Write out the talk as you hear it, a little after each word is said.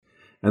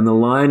And the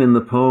line in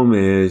the poem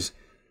is,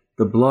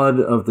 the blood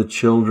of the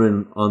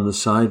children on the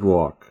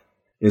sidewalk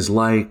is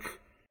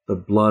like the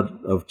blood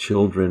of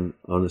children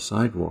on a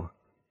sidewalk.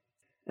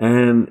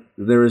 And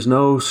there is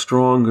no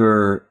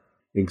stronger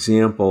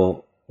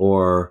example,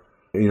 or,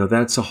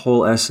 that's a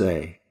whole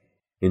essay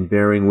in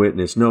bearing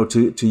witness. No,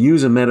 to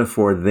use a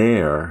metaphor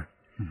there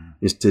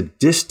is to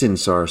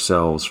distance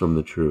ourselves from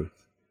the truth.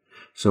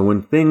 So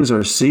when things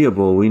are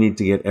seeable, we need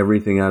to get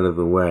everything out of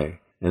the way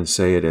and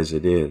say it as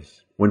it is.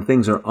 When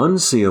things are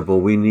unseeable,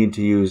 we need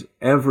to use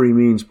every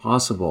means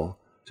possible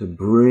to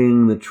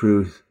bring the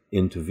truth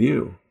into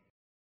view.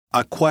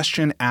 A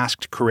question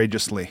asked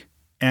courageously,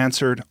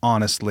 answered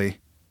honestly,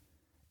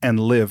 and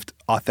lived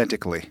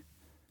authentically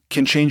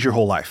can change your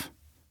whole life.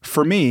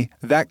 For me,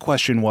 that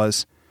question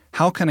was,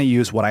 how can I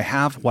use what I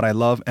have, what I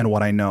love, and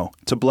what I know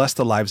to bless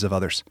the lives of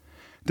others?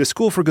 The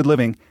School for Good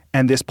Living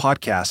and this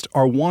podcast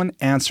are one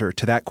answer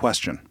to that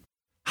question.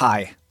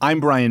 Hi, I'm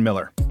Brian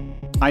Miller.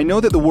 I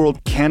know that the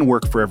world can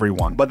work for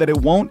everyone, but that it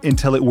won't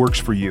until it works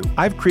for you.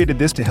 I've created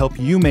this to help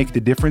you make the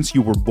difference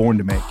you were born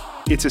to make.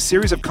 It's a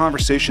series of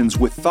conversations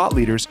with thought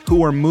leaders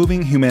who are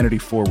moving humanity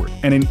forward.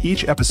 And in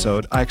each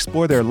episode, I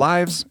explore their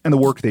lives and the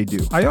work they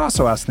do. I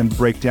also ask them to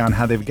break down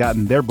how they've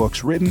gotten their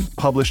books written,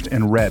 published,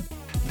 and read.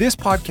 This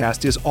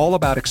podcast is all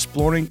about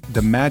exploring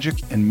the magic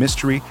and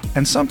mystery,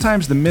 and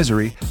sometimes the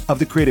misery, of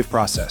the creative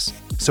process.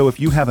 So if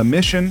you have a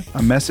mission,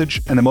 a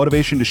message, and the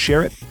motivation to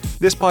share it,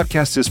 this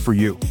podcast is for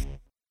you.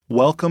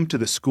 Welcome to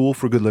the School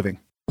for Good Living.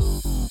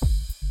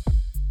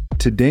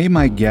 Today,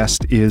 my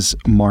guest is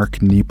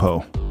Mark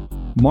Nepo.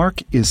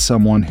 Mark is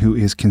someone who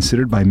is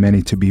considered by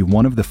many to be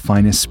one of the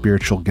finest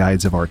spiritual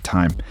guides of our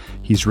time.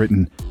 He's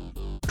written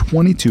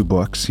 22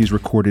 books. He's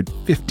recorded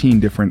 15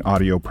 different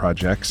audio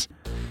projects.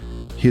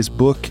 His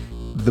book,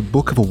 The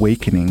Book of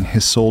Awakening,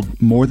 has sold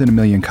more than 1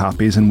 million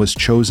copies and was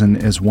chosen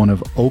as one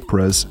of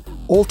Oprah's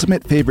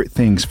ultimate favorite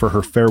things for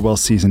her farewell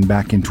season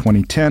back in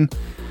 2010.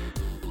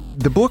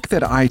 The book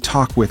that I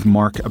talk with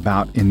Mark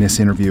about in this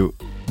interview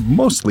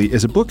mostly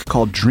is a book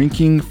called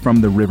Drinking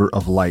from the River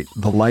of Light,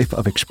 The Life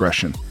of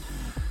Expression.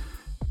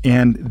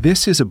 And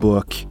this is a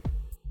book,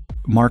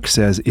 Mark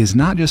says, is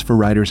not just for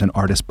writers and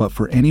artists, but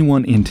for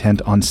anyone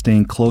intent on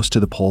staying close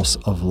to the pulse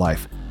of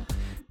life.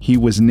 He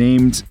was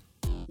named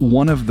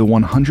one of the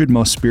 100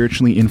 most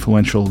spiritually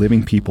influential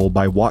living people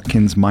by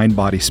Watkins' Mind,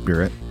 Body,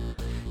 Spirit.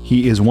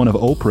 He is one of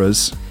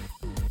Oprah's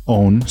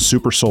own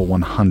Super Soul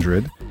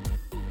 100.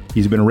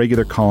 He's been a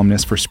regular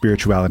columnist for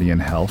Spirituality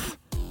and Health.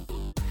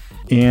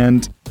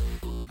 And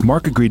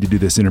Mark agreed to do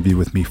this interview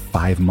with me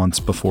 5 months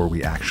before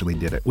we actually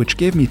did it, which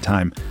gave me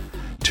time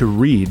to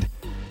read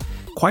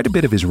quite a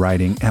bit of his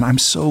writing, and I'm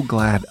so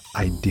glad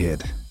I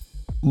did.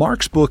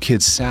 Mark's book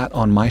had sat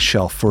on my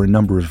shelf for a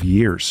number of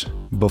years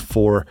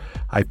before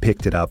I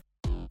picked it up.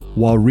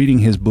 While reading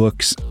his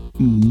books,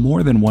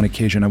 more than one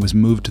occasion, I was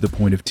moved to the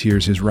point of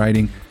tears. His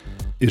writing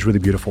is really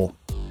beautiful.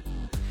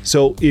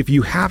 So if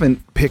you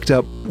haven't picked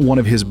up one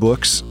of his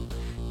books,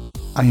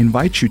 I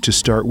invite you to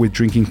start with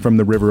Drinking from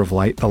the River of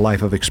Light, The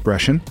Life of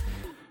Expression.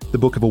 The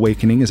Book of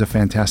Awakening is a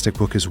fantastic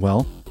book as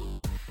well.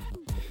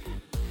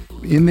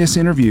 In this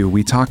interview,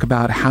 we talk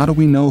about how do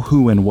we know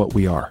who and what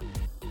we are.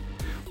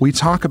 We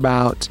talk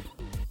about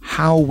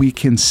how we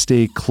can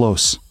stay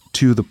close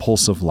to the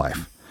pulse of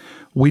life.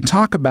 We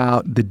talk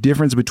about the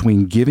difference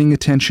between giving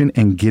attention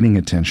and getting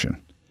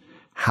attention,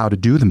 how to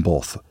do them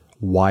both,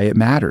 why it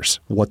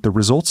matters, what the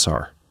results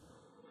are.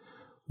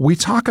 We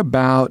talk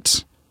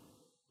about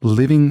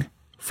living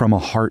from a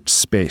heart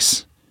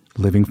space,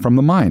 living from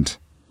the mind.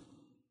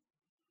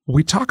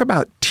 We talk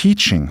about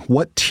teaching,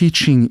 what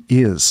teaching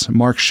is.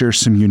 Mark shares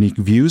some unique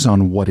views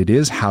on what it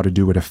is, how to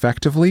do it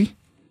effectively.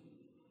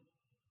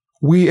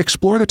 We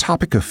explore the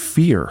topic of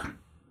fear,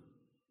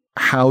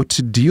 how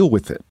to deal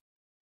with it,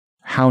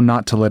 how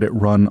not to let it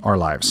run our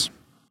lives.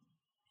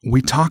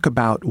 We talk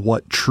about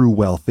what true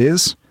wealth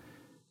is,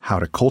 how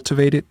to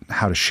cultivate it,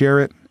 how to share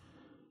it.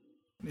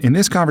 In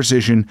this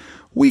conversation,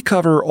 we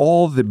cover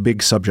all the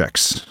big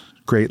subjects: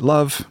 great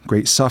love,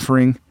 great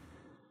suffering,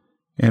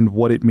 and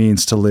what it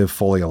means to live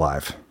fully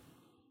alive.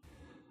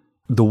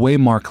 The way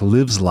Mark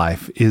lives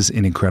life is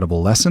an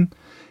incredible lesson.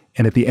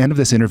 And at the end of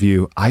this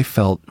interview, I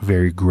felt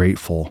very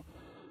grateful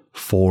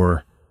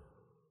for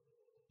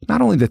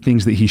not only the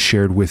things that he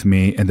shared with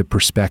me and the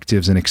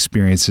perspectives and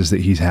experiences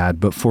that he's had,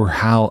 but for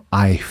how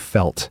I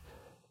felt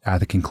at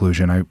the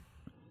conclusion.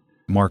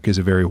 Mark is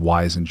a very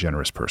wise and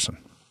generous person.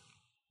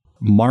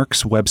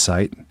 Mark's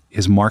website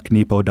is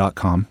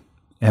marknepo.com,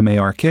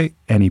 marknepo.com,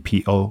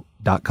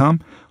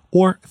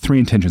 or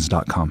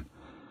 3intentions.com.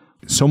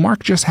 So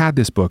Mark just had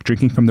this book,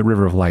 Drinking from the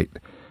River of Light.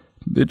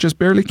 It just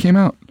barely came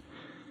out.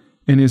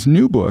 And his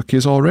new book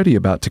is already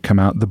about to come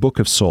out, The Book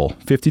of Soul,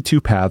 52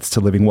 Paths to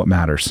Living What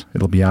Matters.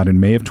 It'll be out in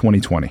May of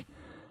 2020.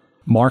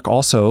 Mark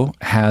also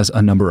has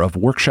a number of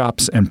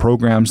workshops and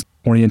programs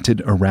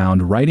oriented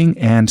around writing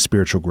and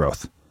spiritual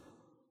growth.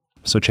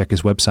 So check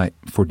his website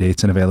for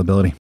dates and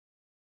availability.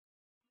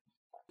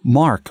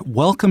 Mark,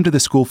 welcome to the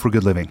School for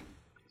Good Living.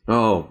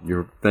 Oh,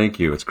 thank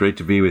you. It's great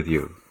to be with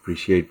you.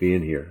 Appreciate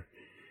being here.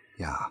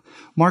 Yeah.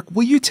 Mark,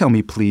 will you tell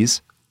me,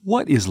 please,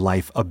 what is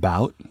life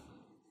about?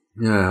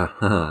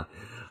 Yeah.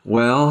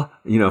 Well,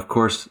 of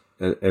course,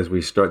 as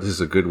we start, this is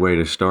a good way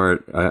to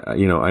start. I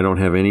don't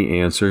have any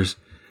answers.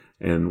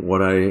 And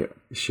what I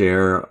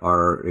share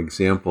are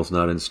examples,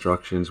 not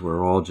instructions.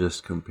 We're all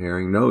just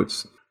comparing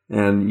notes.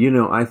 And,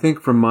 I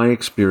think from my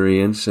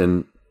experience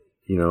and,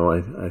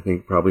 I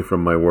think probably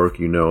from my work,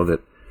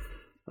 that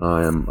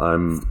I'm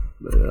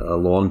a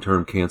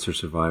long-term cancer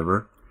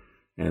survivor,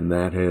 and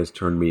that has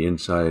turned me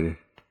inside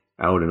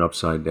out and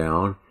upside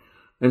down.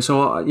 And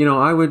so,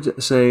 I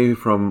would say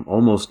from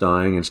almost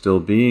dying and still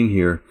being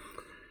here,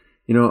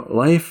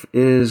 life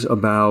is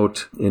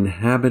about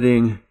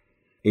igniting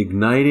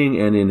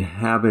and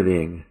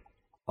inhabiting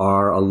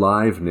our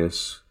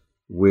aliveness,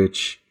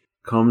 which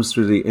comes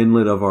through the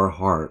inlet of our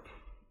heart,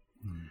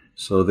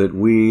 so that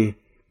we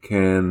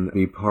can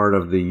be part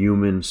of the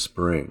human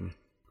spring,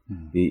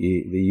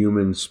 the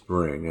human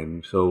spring.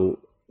 And so,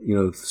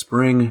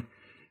 spring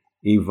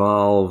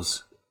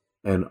evolves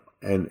and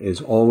is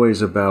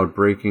always about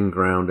breaking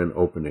ground and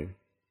opening.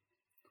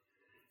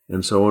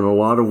 And so in a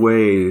lot of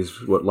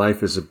ways, what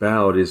life is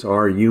about is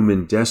our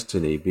human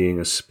destiny, being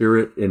a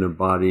spirit in a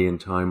body and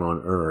time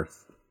on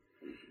earth.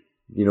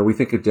 We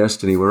think of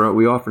destiny,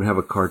 we often have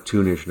a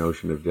cartoonish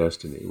notion of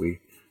destiny. We,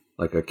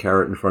 like a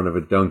carrot in front of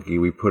a donkey,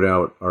 we put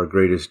out our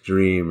greatest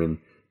dream, and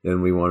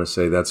then we want to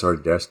say that's our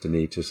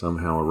destiny to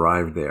somehow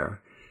arrive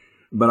there.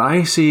 But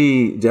I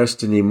see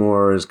destiny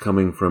more as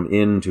coming from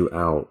in to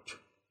out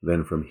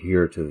than from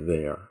here to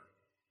there.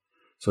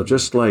 So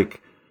just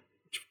like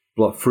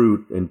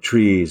fruit and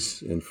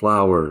trees and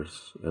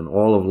flowers and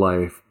all of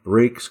life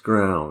breaks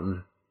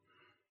ground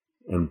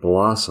and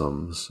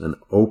blossoms and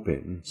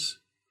opens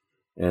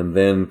and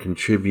then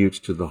contributes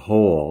to the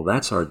whole,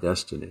 that's our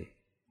destiny.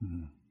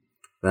 Mm-hmm.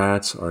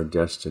 That's our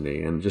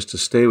destiny. And just to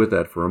stay with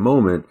that for a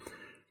moment,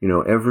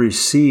 every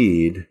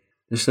seed,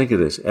 just think of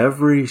this,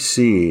 every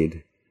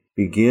seed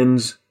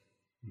begins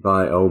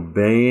by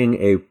obeying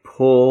a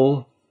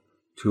pull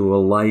to a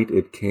light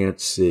it can't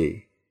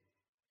see.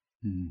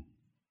 Mm-hmm.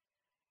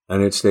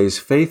 And it stays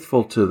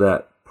faithful to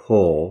that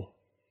pull,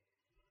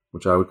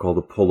 which I would call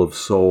the pull of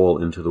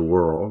soul into the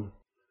world,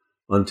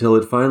 until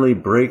it finally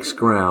breaks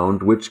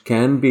ground, which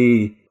can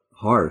be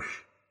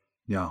harsh.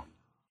 Yeah.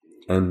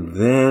 And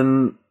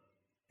then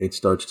it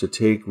starts to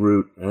take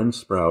root and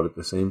sprout at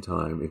the same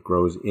time. It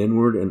grows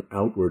inward and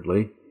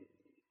outwardly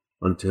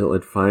until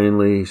it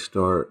finally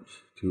starts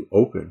to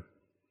open,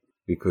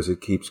 because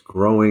it keeps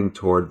growing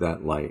toward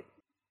that light.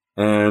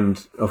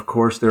 And of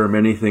course, there are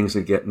many things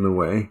that get in the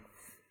way,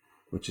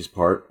 which is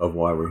part of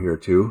why we're here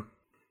too.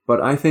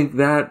 But I think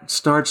that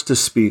starts to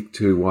speak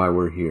to why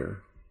we're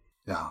here.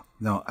 Yeah,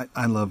 no,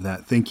 I love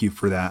that. Thank you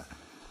for that.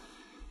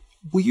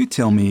 Will you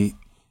tell me,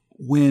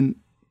 when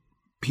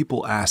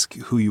people ask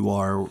who you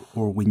are,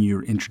 or when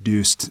you're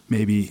introduced,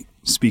 maybe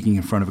speaking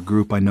in front of a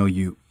group, I know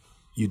you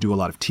do a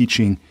lot of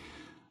teaching,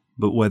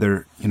 but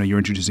whether you're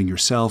introducing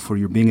yourself or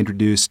you're being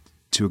introduced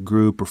to a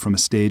group or from a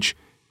stage,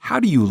 how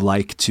do you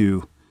like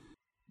to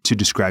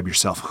describe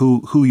yourself,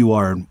 who you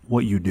are and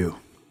what you do?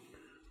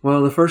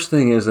 Well, the first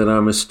thing is that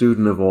I'm a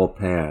student of all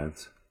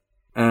paths.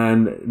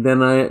 And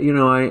then I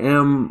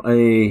am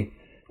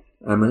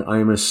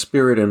a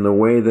spirit, and the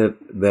way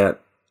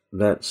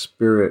that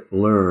spirit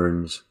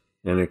learns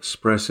and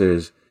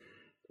expresses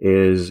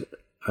is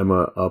I'm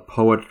a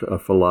poet, a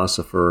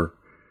philosopher,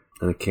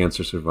 and a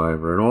cancer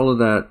survivor. And all of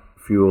that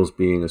fuels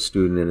being a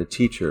student and a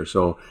teacher.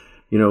 So,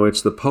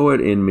 it's the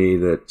poet in me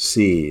that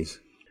sees,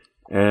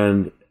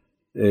 and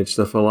it's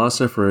the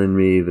philosopher in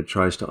me that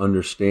tries to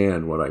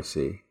understand what I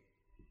see.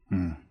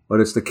 But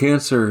it's the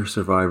cancer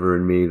survivor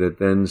in me that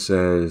then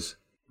says,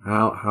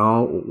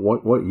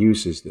 what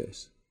use is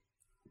this?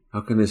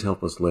 How can this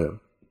help us live?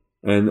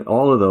 And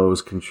all of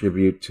those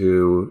contribute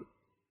to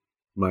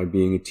my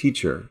being a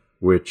teacher,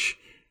 which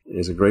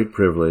is a great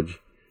privilege.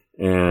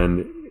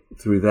 And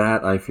through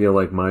that, I feel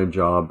like my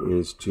job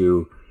is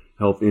to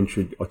help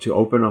to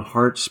open a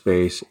heart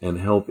space and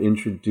help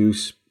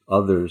introduce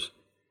others,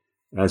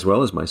 as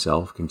well as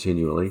myself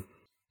continually,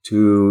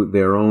 to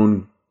their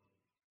own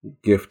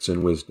gifts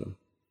and wisdom.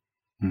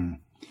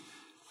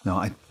 No,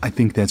 I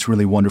think that's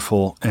really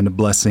wonderful and a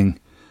blessing,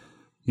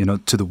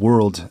 to the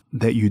world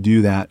that you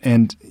do that.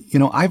 And,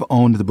 I've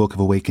owned the Book of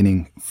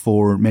Awakening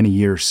for many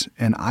years,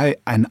 and I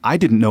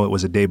didn't know it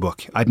was a day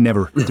book. I'd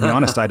never, to be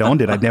honest, I'd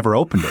owned it. I'd never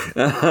opened it.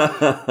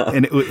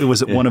 And it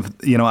was one of,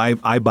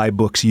 I buy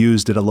books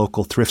used at a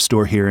local thrift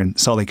store here in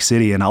Salt Lake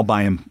City, and I'll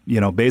buy them,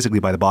 basically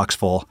by the box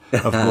full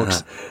of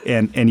books.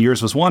 And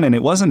yours was one. And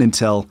it wasn't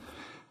until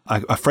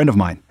a friend of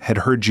mine had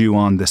heard you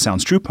on the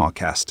Sounds True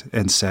podcast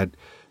and said,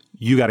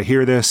 you got to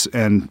hear this,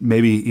 and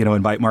maybe,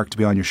 invite Mark to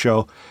be on your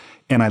show.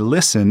 And I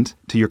listened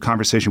to your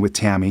conversation with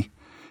Tammy,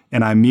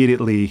 and I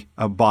immediately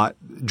bought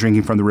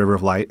Drinking from the River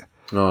of Light.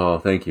 Oh,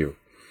 thank you.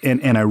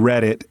 And I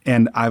read it,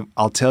 and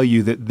I'll tell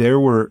you that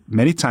there were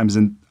many times,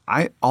 and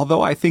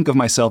although I think of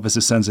myself as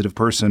a sensitive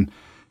person,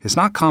 it's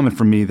not common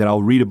for me that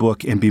I'll read a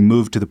book and be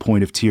moved to the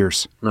point of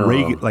tears,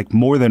 like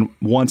more than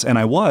once, and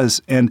I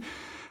was. And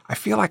I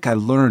feel like I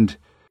learned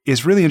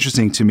is really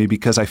interesting to me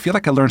because I feel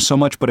like I learned so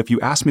much, but if you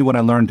ask me what I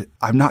learned,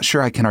 I'm not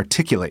sure I can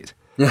articulate.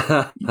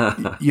 But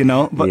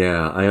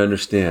yeah, I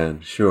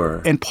understand.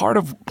 Sure. And part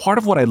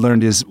of what I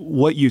learned is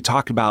what you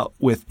talk about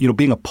with,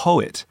 being a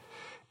poet.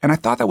 And I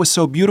thought that was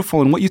so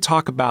beautiful. And what you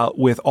talk about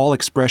with all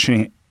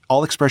expression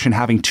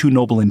having two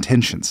noble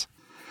intentions.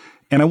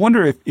 And I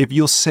wonder if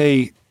you'll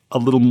say a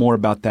little more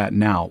about that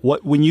now.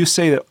 When you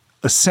say that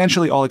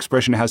essentially all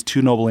expression has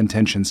two noble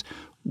intentions,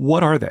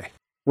 what are they?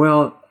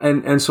 Well,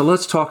 and so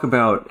let's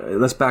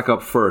back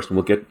up first, and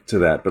we'll get to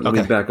that. But let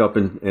me back up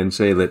and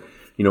say that,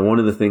 one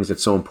of the things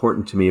that's so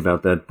important to me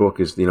about that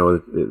book is,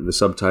 the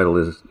subtitle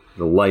is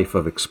The Life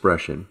of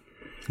Expression.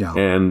 Yeah.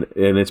 And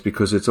it's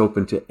because it's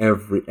open to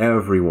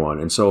everyone.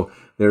 And so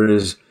there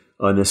is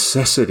a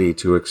necessity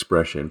to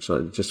expression. So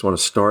I just want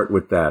to start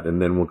with that,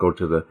 and then we'll go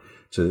to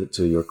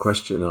your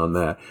question on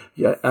that.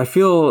 Yeah, I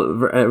feel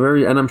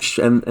very,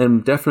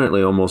 and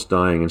definitely almost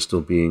dying and still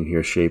being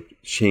here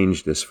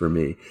changed this for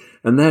me.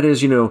 And that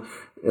is,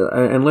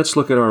 and let's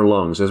look at our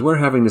lungs. As we're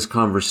having this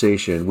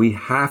conversation, we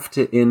have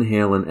to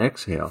inhale and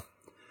exhale.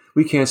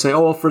 We can't say,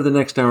 for the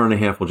next hour and a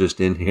half, we'll just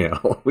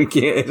inhale. We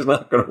can't, it's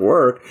not going to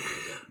work.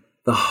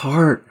 The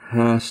heart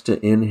has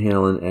to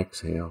inhale and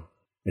exhale.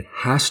 It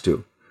has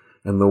to.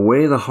 And the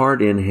way the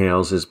heart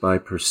inhales is by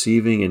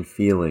perceiving and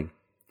feeling.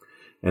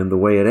 And the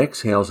way it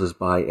exhales is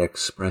by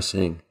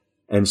expressing.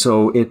 And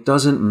so it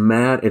doesn't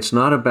matter. It's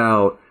not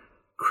about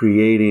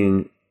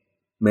creating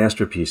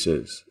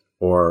masterpieces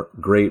or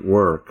great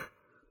work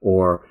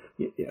or,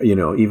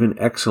 even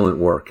excellent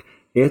work.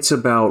 It's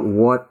about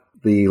what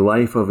the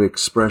life of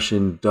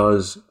expression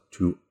does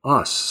to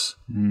us.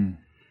 Mm.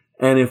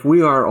 And if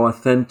we are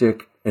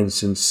authentic and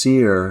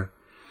sincere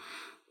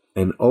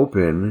and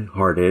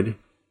open-hearted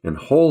and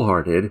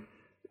wholehearted,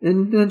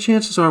 and then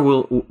chances are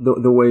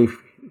the way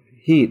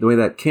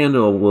that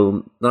candle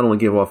will not only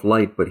give off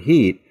light but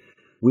heat,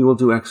 we will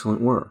do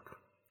excellent work.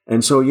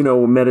 And so,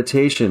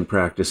 meditation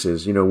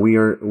practices,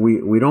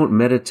 we don't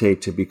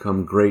meditate to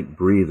become great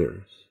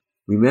breathers.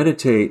 We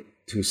meditate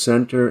to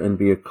center and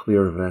be a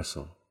clear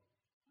vessel.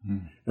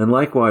 Mm. And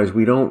likewise,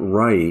 we don't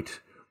write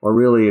or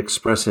really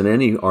express in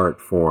any art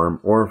form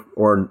or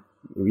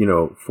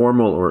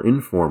formal or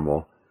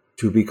informal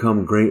to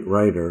become great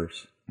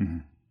writers. Mm-hmm.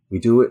 We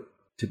do it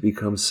to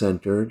become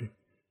centered,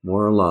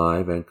 more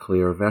alive, and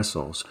clear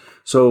vessels.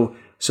 So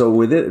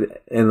with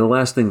it, and the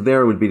last thing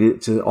there would be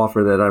to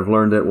offer that I've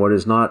learned that what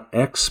is not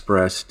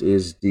expressed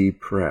is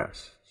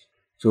depressed.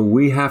 So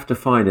we have to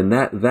find, and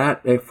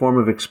that form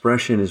of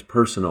expression is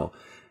personal.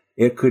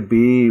 It could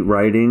be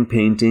writing,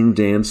 painting,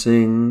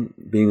 dancing,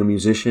 being a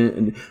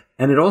musician,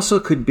 and it also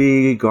could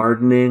be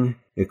gardening.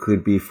 It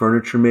could be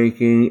furniture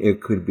making.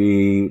 It could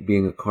be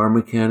being a car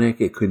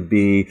mechanic. It could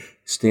be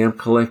stamp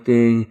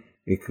collecting.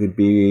 It could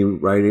be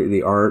writing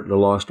the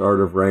lost art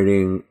of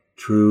writing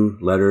true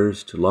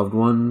letters to loved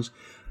ones.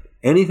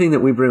 Anything that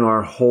we bring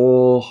our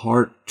whole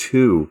heart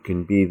to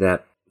can be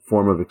that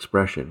form of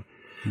expression.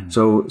 Mm.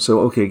 So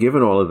okay,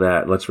 given all of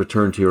that, let's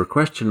return to your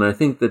question. I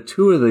think that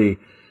two of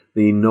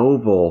the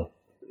noble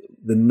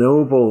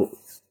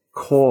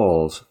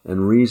calls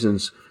and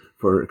reasons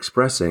for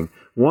expressing,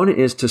 one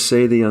is to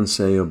say the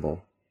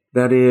unsayable.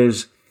 That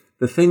is,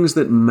 the things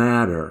that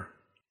matter,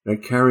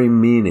 that carry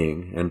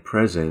meaning and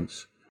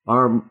presence,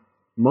 are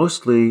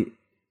mostly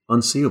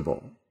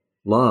unseeable.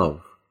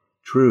 Love,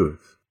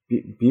 truth,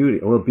 beauty.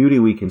 Well, beauty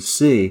we can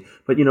see,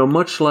 but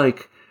much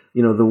like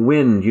the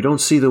wind, you don't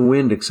see the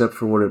wind except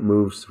for what it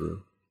moves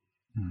through.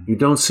 Mm. You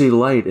don't see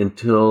light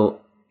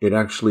until it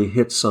actually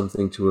hits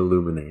something to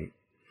illuminate.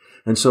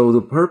 And so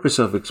the purpose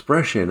of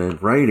expression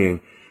and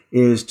writing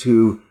is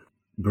to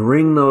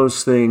bring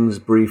those things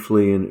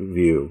briefly in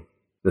view,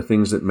 the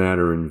things that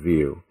matter in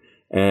view,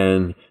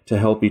 and to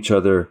help each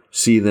other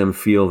see them,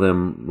 feel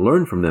them,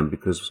 learn from them,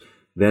 because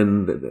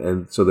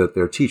then, so that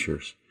they're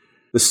teachers.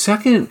 The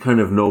second kind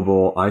of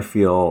noble, I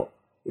feel,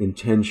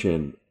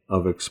 intention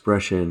of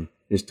expression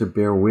is to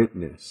bear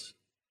witness.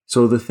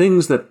 So the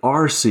things that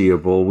are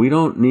seeable, we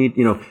don't need,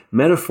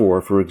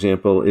 metaphor, for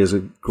example, is a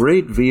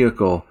great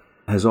vehicle,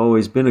 has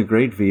always been a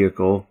great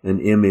vehicle, an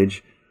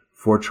image,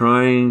 for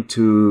trying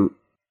to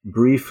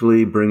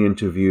briefly bring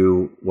into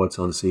view what's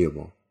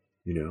unseeable,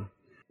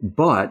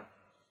 But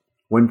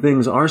when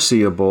things are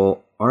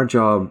seeable, our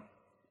job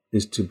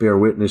is to bear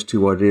witness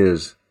to what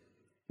is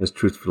as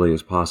truthfully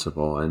as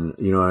possible. And,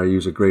 I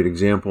use a great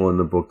example in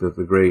the book that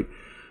the great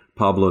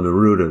Pablo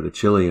Neruda, the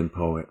Chilean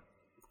poet,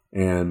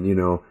 and,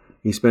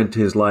 he spent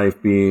his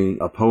life being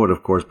a poet,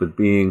 of course, but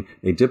being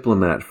a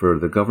diplomat for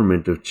the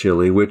government of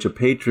Chile, which a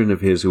patron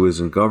of his who was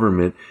in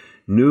government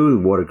knew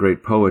what a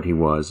great poet he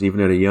was, even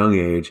at a young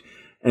age,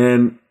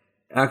 and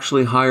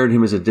actually hired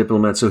him as a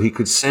diplomat so he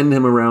could send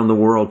him around the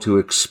world to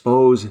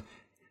expose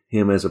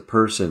him as a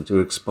person,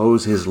 to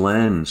expose his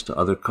lens to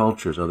other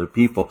cultures, other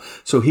people.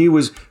 So he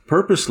was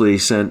purposely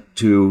sent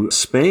to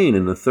Spain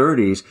in the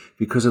 30s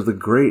because of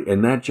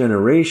in that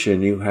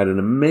generation, you had an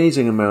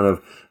amazing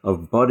amount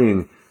of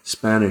budding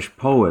Spanish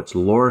poets,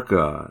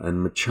 Lorca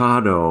and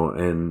Machado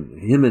and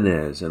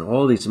Jimenez and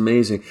all these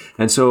amazing.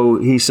 And so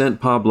he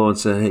sent Pablo and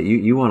said, hey,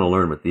 you want to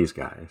learn with these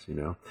guys,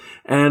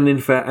 And in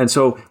fact, and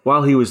so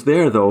while he was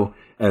there, though,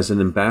 as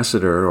an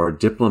ambassador or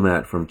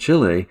diplomat from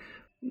Chile,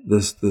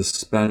 the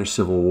Spanish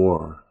Civil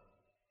War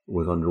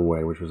was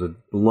underway, which was a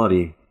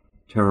bloody,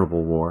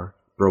 terrible war,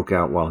 broke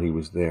out while he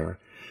was there.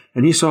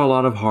 And he saw a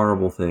lot of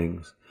horrible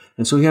things.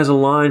 And so he has a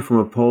line from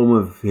a poem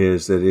of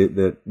his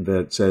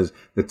that says,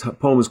 the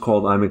poem is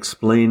called I'm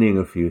Explaining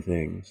a Few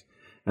Things.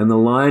 And the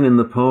line in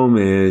the poem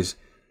is,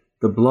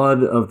 the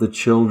blood of the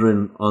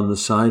children on the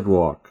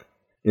sidewalk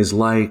is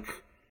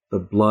like the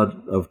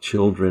blood of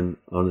children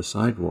on a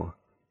sidewalk.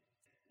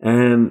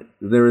 And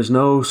there is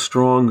no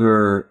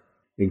stronger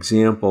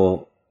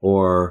example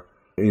or,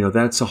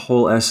 that's a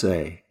whole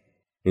essay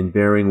in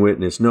bearing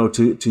witness. No,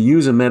 to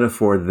use a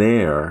metaphor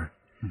there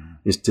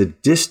is to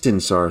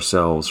distance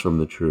ourselves from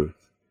the truth.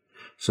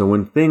 So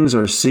when things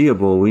are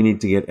seeable, we need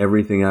to get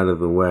everything out of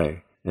the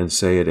way and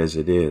say it as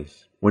it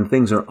is. When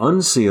things are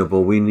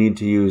unseeable, we need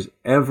to use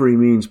every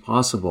means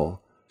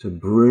possible to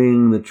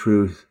bring the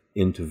truth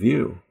into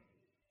view.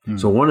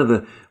 So one of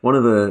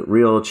the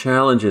real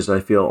challenges I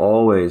feel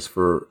always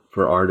for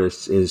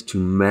artists is to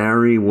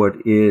marry what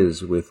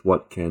is with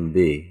what can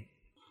be.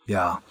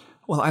 Yeah.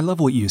 Well, I love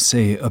what you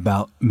say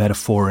about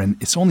metaphor, and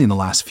it's only in the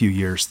last few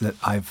years that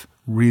I've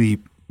really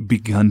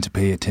begun to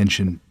pay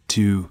attention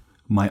to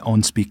my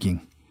own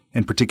speaking,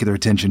 and particular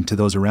attention to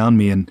those around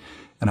me. And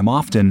I'm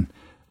often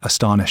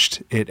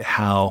astonished at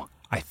how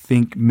I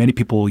think many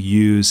people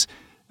use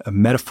a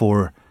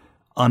metaphor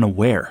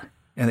unaware,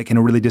 and like in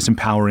a really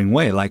disempowering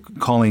way, like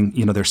calling,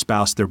 their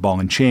spouse their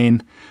ball and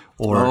chain,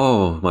 or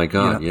oh my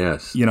God,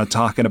 yes,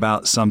 talking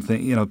about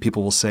something.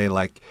 People will say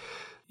like,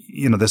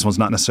 this one's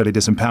not necessarily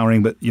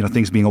disempowering, but,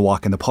 things being a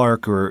walk in the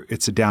park, or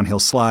it's a downhill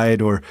slide,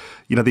 or,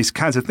 these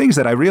kinds of things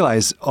that I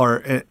realize are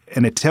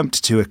an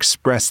attempt to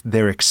express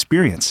their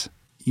experience,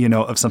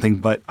 of something.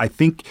 But I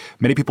think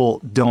many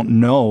people don't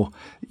know,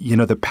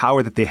 the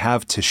power that they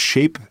have to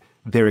shape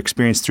their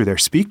experience through their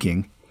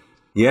speaking.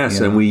 Yes,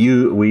 and we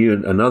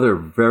use another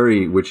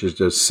which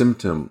is a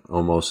symptom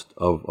almost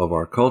of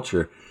our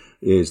culture,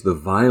 is the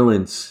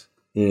violence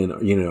in,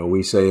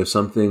 we say if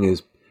something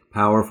is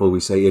powerful, we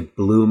say it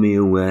blew me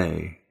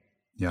away.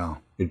 Yeah.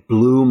 It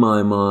blew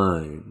my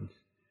mind.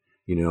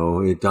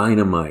 It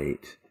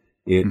dynamite.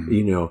 It,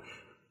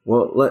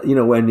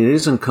 when it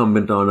is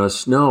incumbent on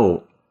us,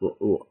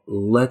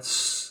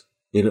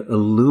 it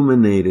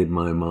illuminated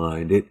my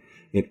mind.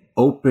 It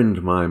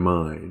opened my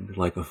mind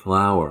like a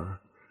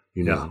flower,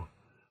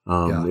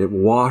 It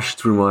washed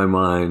through my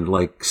mind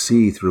like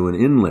sea through an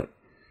inlet.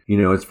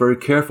 It's very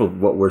careful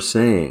what we're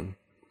saying,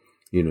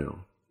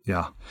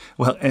 Yeah.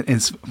 Well, and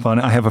it's fun.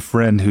 I have a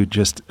friend who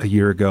just a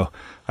year ago,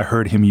 I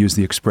heard him use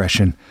the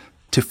expression,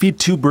 to feed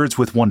two birds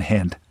with one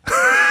hand.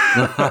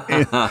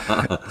 And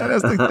I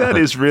was like, that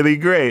is really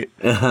great.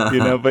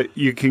 But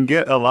you can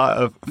get a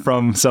lot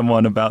from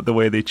someone about the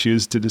way they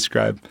choose to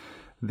describe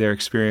their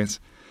experience.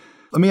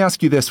 Let me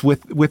ask you this.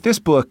 With this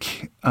book,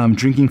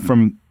 Drinking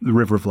from the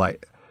River of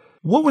Light,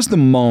 what was the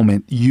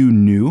moment you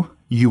knew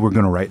you were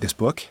going to write this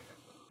book?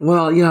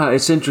 Well, yeah,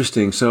 it's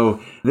interesting.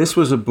 So this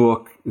was a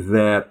book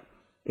that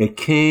it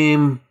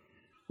came,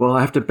 well,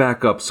 I have to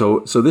back up. So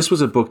this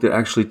was a book that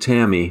actually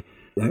Tammy,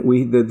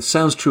 the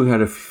Sounds True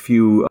had a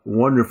few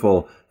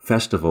wonderful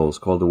festivals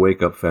called the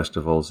Wake Up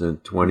Festivals in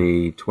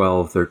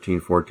 2012, 13,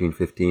 14,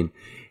 15.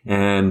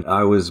 And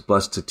I was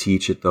blessed to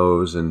teach at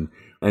those. And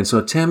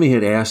so Tammy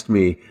had asked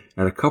me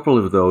at a couple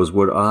of those,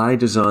 would I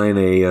design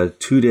a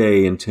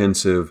 2-day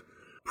intensive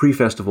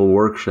pre-festival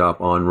workshop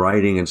on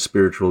writing and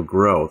spiritual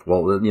growth?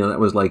 Well, that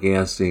was like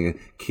asking a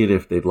kid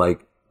if they'd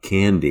like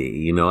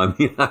candy,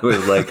 I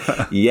was like,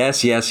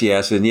 yes,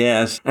 and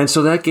yes. And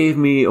so that gave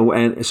me,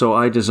 and so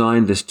I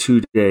designed this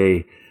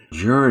 2-day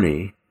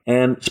journey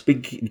and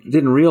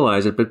didn't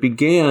realize it, but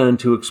began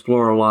to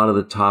explore a lot of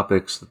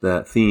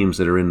the themes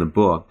that are in the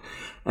book.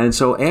 And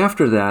so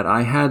after that,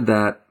 I had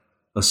that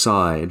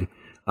aside.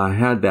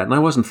 And I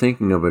wasn't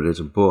thinking of it as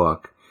a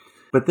book.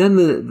 But then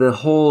the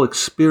whole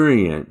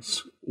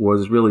experience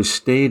really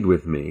stayed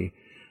with me.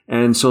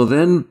 And so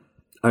then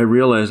I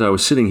realized I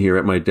was sitting here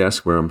at my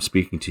desk where I'm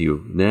speaking to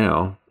you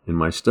now in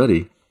my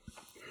study.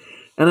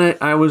 And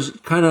I was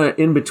kind of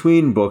in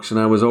between books, and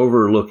I was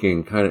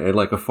overlooking, kind of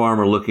like a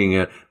farmer looking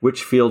at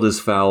which field is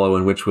fallow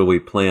and which will we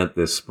plant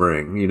this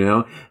spring,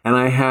 And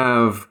I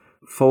have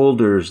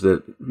folders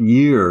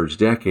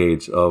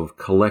decades of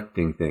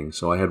collecting things.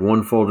 So I had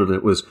one folder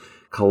that was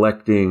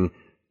collecting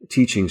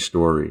teaching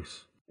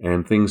stories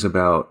and things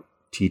about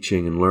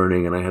teaching and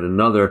learning. And I had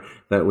another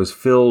that was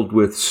filled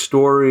with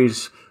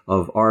stories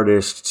of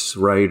artists,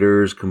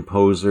 writers,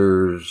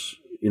 composers,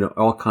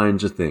 all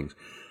kinds of things.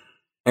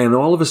 And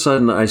all of a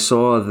sudden I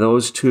saw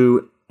those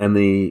two and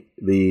the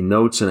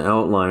notes and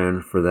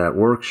outline for that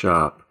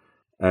workshop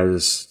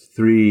as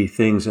 3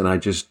 things, and I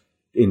just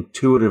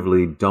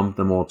intuitively dumped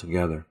them all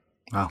together.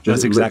 Wow,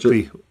 that's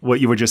exactly what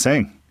you were just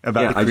saying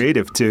about the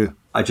creative too.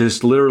 I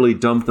just literally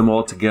dumped them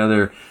all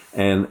together,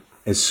 and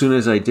as soon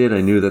as I did,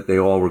 I knew that they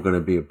all were going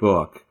to be a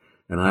book.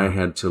 And I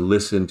had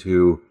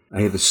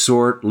to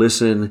sort,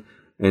 listen,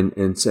 and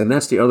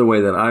that's the other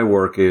way that I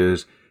work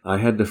is I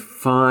had to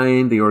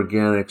find the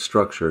organic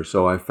structure.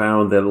 So I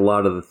found that a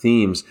lot of the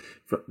themes,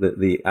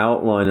 the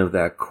outline of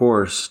that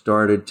course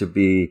started to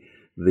be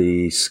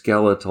the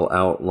skeletal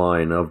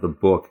outline of the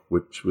book,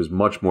 which was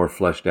much more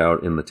fleshed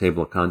out in the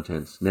table of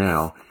contents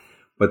now.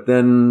 But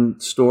then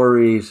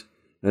stories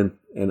and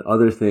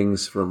other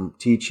things from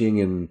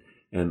teaching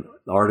and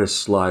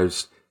artists'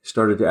 lives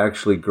started to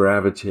actually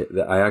gravitate.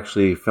 I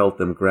actually felt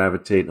them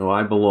gravitate. Oh,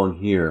 I belong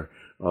here.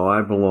 Oh,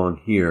 I belong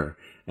here.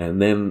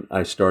 And then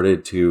I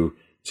started to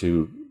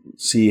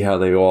see how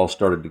they all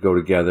started to go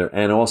together,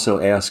 and also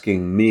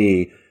asking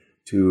me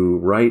to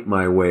write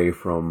my way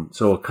from.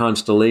 So a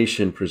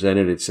constellation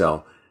presented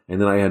itself, and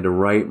then I had to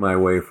write my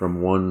way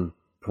from one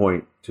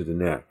point to the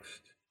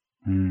next.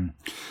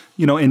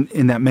 You know,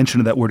 in that mention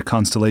of that word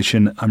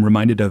constellation, I'm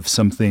reminded of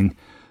something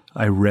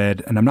I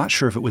read, and I'm not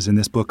sure if it was in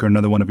this book or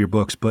another one of your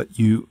books, but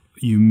you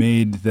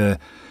made the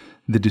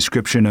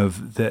description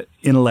of the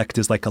intellect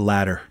is like a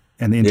ladder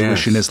and the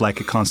intuition is like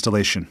a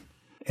constellation.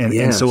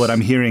 And so what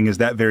I'm hearing is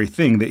that very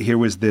thing, that here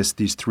was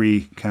these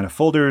three kind of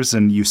folders,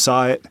 and you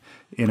saw it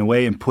in a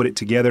way and put it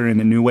together in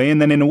a new way,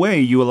 and then in a way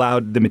you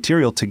allowed the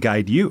material to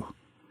guide you.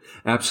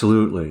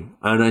 Absolutely.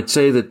 And I'd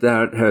say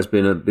that has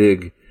been a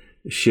big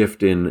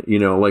shift in,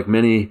 like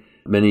many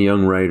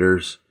young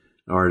writers,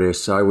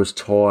 artists, I was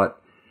taught.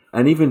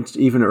 And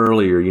even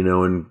earlier,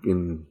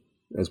 in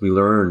as we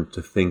learn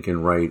to think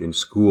and write in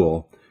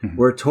school,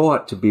 we're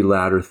taught to be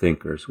ladder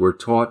thinkers. We're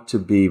taught to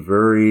be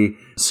very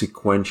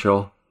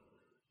sequential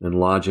and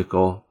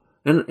logical.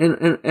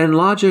 And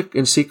logic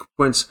and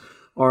sequence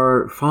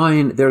are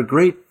fine. They're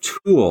great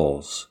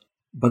tools,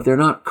 but they're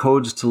not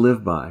codes to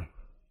live by.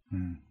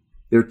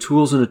 They're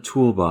tools in a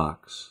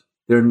toolbox.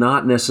 They're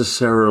not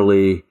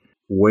necessarily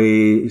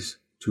ways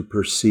to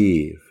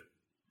perceive.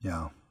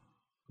 Yeah.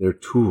 They're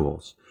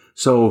tools.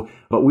 So,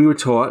 but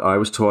I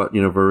was taught,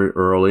 very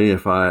early,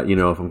 if I'm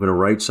going to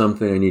write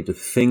something, I need to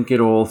think it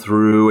all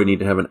through. I need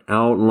to have an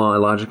outline, a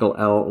logical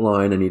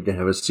outline. I need to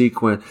have a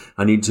sequence.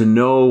 I need to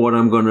know what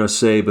I'm going to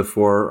say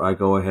before I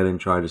go ahead and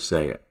try to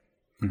say it.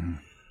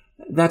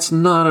 That's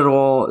not at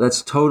all,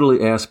 that's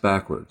totally ass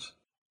backwards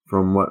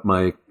from what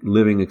my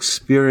living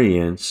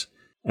experience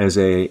as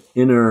a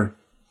inner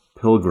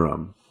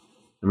pilgrim.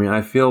 I mean,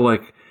 I feel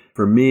like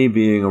for me,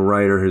 being a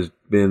writer has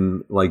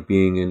been like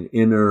being an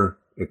inner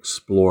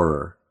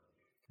explorer,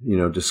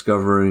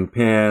 discovering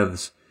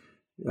paths,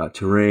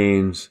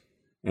 terrains,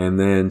 and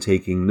then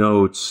taking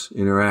notes,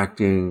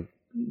 interacting,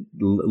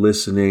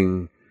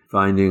 listening,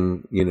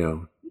 finding,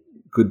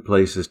 good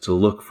places to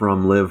look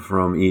from, live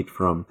from, eat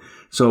from.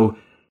 So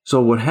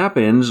what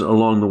happens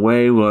along the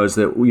way was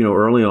that,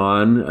 early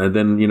on, and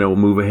then,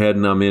 move ahead,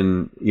 and I'm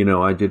in,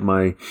 I did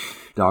my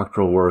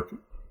doctoral work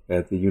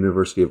at the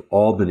University of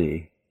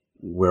Albany,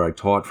 where I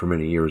taught for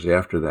many years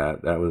after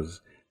that.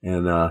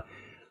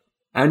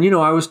 And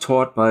I was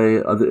taught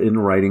in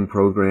writing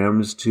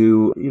programs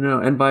to,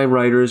 and by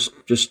writers,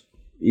 just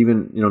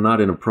even,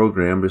 not in a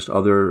program, just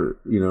other,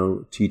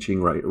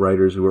 teaching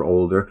writers who are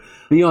older,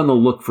 be on the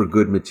look for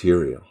good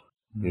material.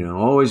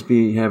 Always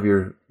have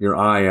your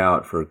eye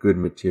out for good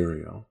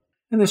material.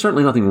 And there's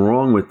certainly nothing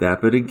wrong with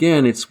that. But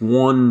again, it's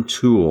one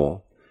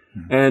tool.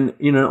 And,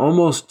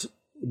 almost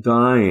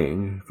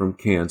dying from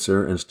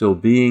cancer and still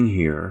being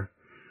here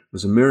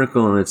was a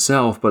miracle in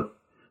itself. But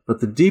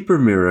the deeper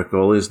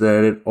miracle is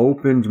that it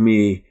opened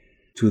me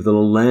to the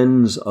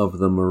lens of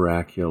the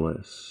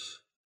miraculous,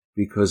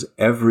 because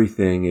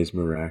everything is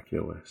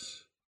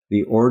miraculous.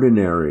 The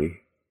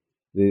ordinary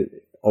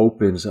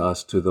opens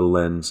us to the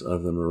lens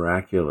of the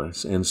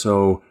miraculous. And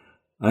so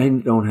I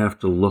don't have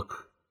to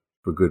look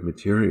for good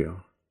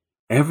material.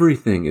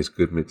 Everything is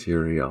good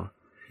material.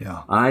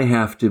 Yeah. I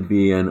have to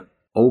be an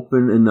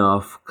open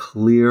enough,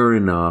 clear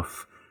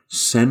enough,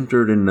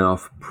 centered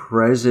enough,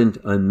 present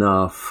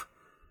enough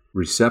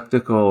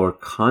receptacle or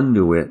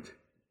conduit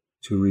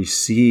to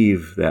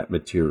receive that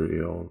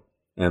material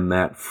and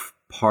that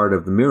part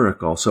of the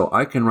miracle. So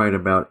I can write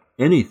about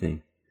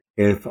anything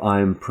if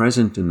I'm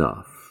present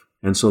enough.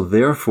 And so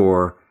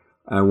therefore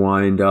I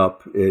wind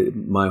up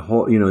my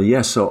whole,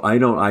 so I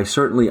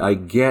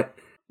get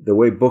the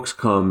way books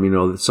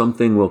come,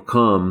 something will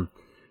come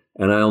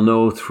and I'll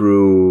know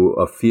through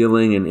a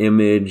feeling, an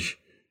image,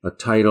 a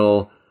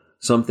title,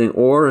 something,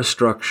 or a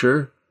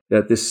structure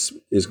that this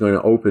is going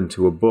to open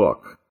to a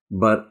book.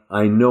 But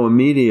I know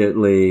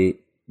immediately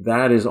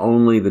that is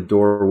only the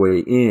doorway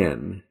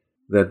in,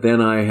 that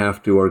then I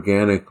have to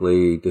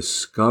organically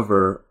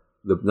discover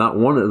not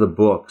one of the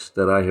books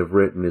that I have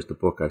written is the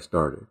book I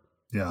started.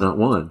 Yeah. Not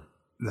one.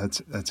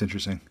 That's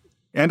interesting.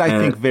 And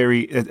I think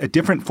a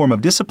different form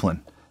of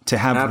discipline, to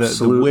have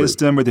the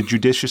wisdom or the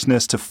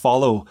judiciousness to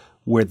follow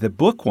where the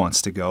book wants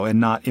to go and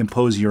not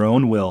impose your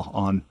own will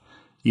on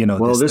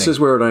this is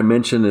where I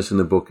mention this in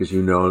the book, as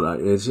you know,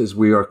 is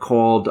we are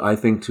called, I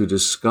think, to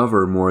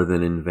discover more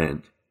than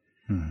invent,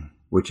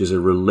 which is a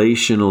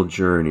relational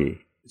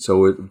journey.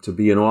 So to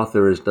be an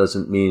author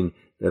doesn't mean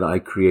that I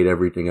create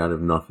everything out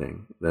of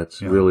nothing.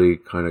 That's really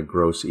kind of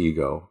gross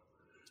ego,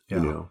 you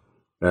know.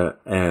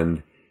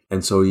 And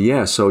so,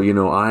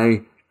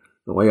 the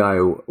way I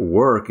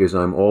work is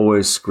I'm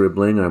always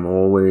scribbling, I'm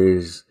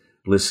always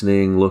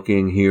listening,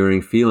 looking,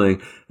 hearing,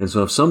 feeling. And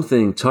so if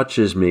something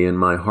touches me and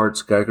my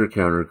heart's Geiger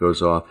counter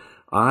goes off,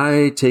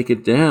 I take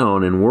it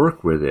down and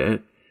work with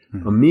it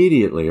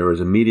immediately, or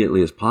as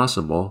immediately as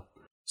possible,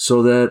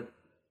 so that,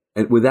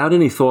 and without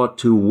any thought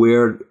to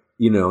where,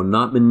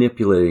 not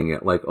manipulating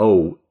it, like,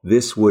 oh,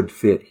 this would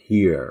fit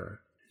here.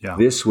 Yeah.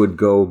 This would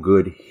go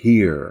good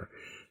here.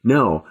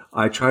 No,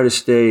 I try to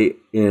stay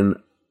in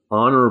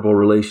honorable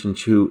relation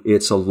to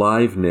its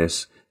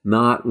aliveness,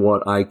 not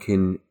what I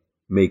can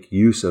make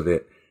use of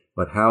it,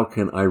 but how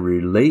can I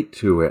relate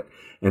to it?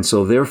 And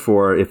so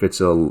therefore, if it's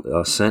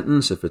a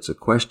sentence, if it's a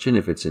question,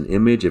 if it's an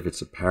image, if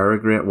it's a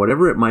paragraph,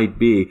 whatever it might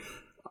be,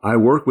 I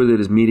work with it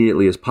as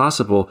immediately as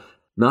possible,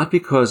 not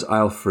because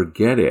I'll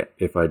forget it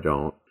if I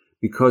don't,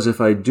 because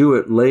if I do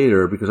it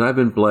later, because I've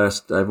been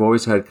blessed, I've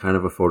always had kind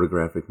of a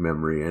photographic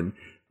memory,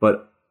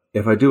 but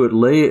if I do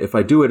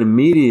it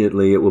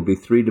immediately, it will be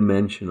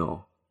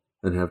three-dimensional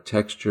and have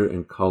texture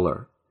and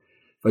color.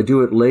 If I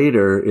do it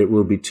later, it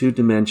will be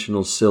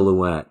two-dimensional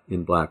silhouette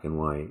in black and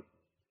white.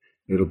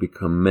 It'll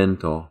become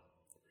mental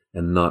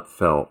and not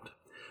felt.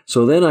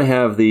 So then I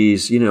have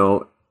these,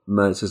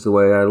 this is the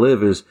way I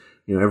live is,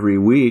 every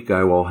week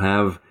I will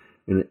have,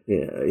 in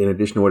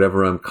addition to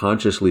whatever I'm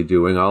consciously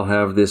doing, I'll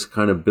have this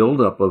kind of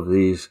buildup of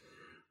these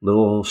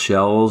little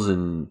shells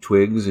and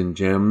twigs and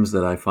gems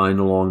that I find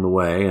along the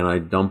way, and I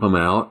dump them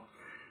out.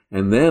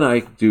 And then I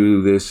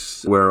do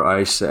this where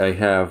I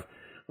have,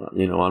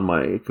 on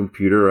my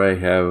computer, I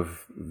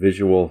have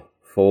visual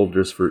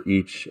folders for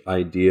each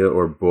idea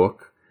or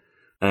book.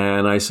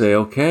 And I say,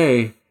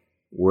 okay,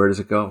 where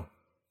does it go?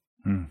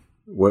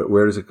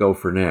 Where does it go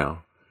for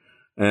now?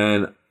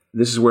 And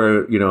this is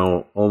where,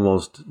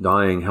 almost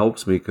dying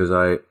helps me,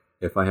 because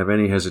if I have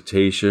any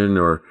hesitation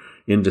or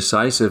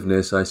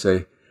indecisiveness, I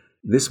say,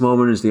 this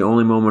moment is the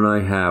only moment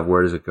I have.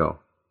 Where does it go?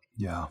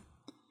 Yeah.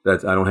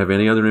 That I don't have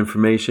any other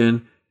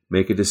information.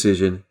 Make a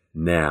decision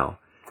now.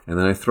 And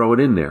then I throw it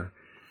in there.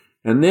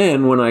 And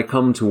then when I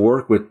come to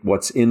work with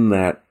what's in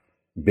that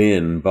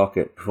bin,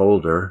 bucket,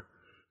 folder,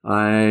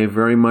 I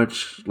very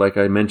much, like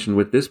I mentioned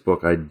with this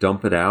book, I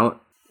dump it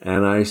out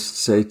and I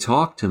say,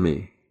 talk to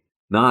me.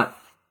 Not,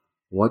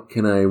 what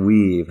can I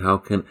weave?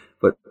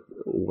 But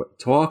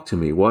talk to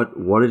me.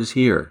 What is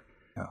here?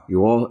 Yeah.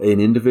 You all, in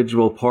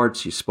individual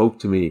parts, you spoke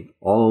to me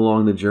all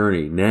along the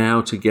journey.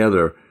 Now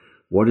together,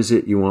 what is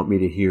it you want me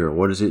to hear?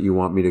 What is it you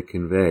want me to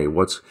convey?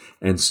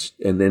 And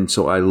then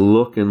so I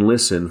look and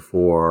listen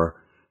for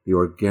the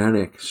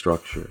organic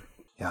structure.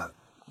 Yeah,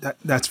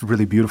 that's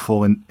really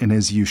beautiful. And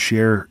as you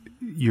share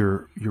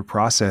your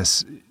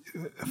process,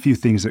 a few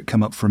things that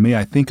come up for me.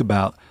 I think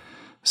about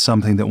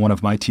something that one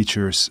of my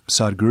teachers,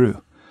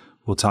 Sadhguru,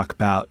 will talk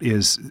about,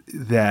 is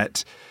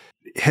that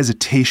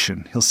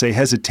hesitation. He'll say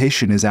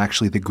hesitation is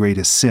actually the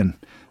greatest sin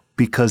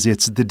because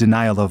it's the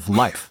denial of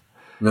life.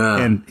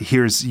 And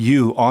here's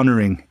you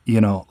honoring,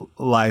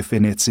 life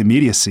in its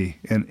immediacy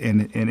and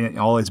in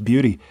all its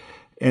beauty.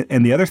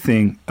 And the other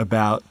thing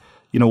about,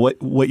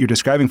 what you're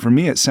describing, for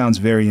me, it sounds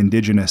very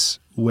indigenous,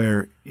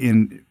 where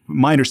in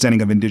my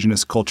understanding of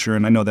indigenous culture,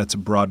 and I know that's a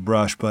broad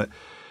brush, but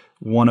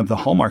one of the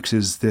hallmarks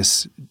is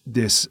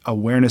this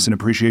awareness and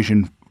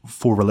appreciation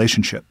for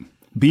relationship,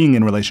 being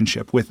in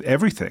relationship with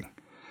everything,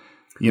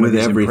 with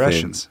these everything.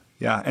 Impressions.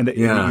 Yeah, and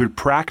you're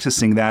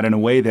practicing that in a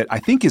way that I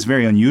think is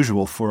very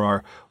unusual for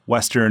our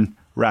Western,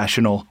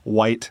 rational,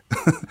 white,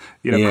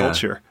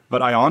 culture.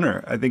 But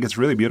I think it's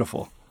really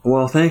beautiful.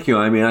 Well, thank you.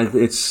 I mean,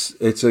 it's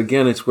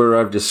where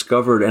I've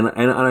discovered, and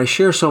I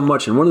share so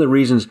much, and one of the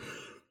reasons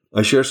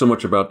I share so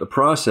much about the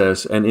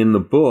process and in the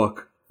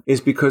book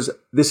is because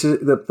this is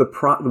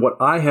what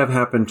I have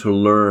happened to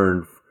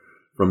learn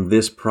from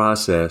this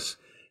process.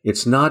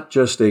 It's not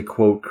just a,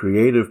 quote,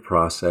 creative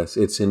process.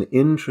 It's an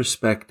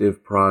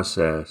introspective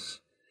process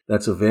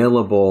that's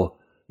available.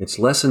 Its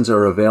lessons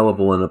are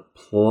available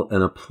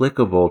and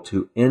applicable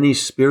to any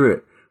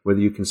spirit, whether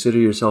you consider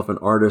yourself an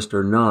artist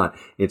or not.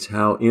 It's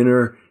how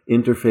inner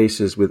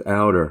interfaces with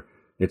outer.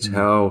 It's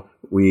how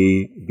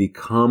we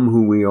become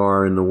who we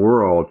are in the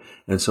world.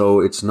 And so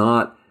it's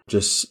not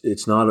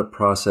a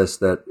process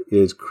that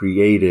is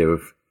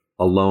creative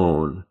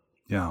alone.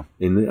 Yeah.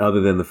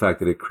 Other than the fact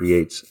that it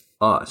creates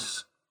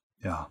us.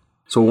 Yeah.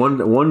 So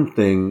one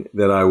thing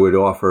that I would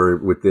offer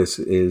with this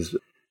is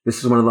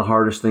one of the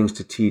hardest things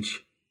to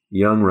teach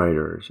young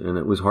writers. And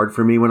it was hard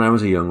for me when I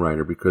was a young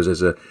writer, because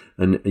as a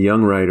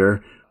young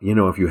writer,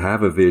 if you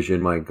have a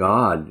vision, my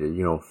God,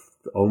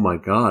 oh my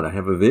God, I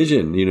have a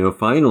vision,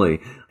 finally.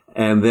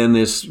 And then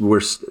we're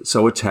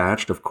so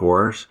attached, of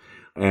course,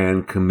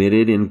 and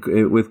committed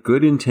with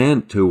good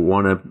intent to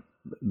want to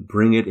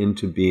bring it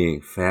into being,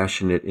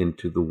 fashion it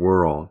into the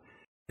world.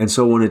 And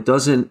so when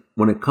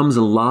it comes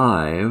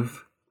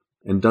alive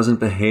and doesn't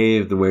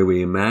behave the way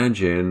we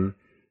imagine,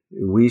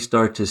 we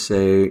start to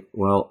say,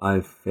 well,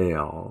 I've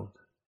failed.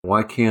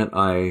 Why can't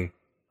I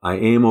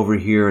aim over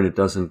here and it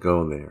doesn't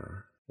go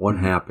there? What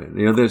happened?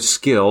 There's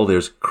skill,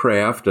 there's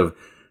craft of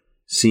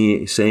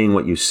saying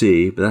what you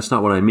see, but that's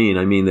not what I mean.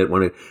 I mean that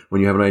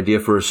when you have an idea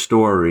for a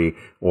story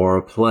or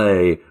a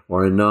play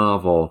or a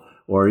novel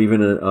or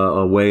even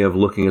a way of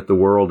looking at the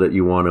world that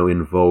you want to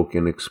invoke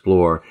and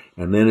explore,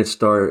 and then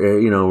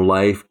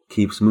life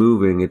keeps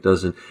moving. It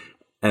doesn't,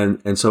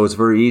 and so it's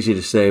very easy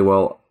to say,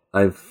 well,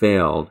 I've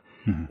failed.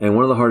 Mm-hmm. And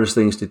one of the hardest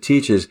things to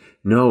teach is,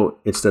 no,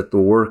 it's that the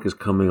work is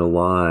coming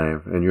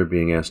alive and you're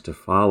being asked to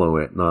follow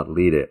it, not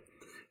lead it.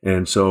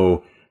 And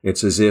so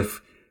it's as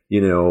if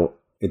the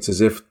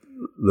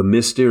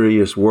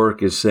mysterious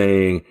work is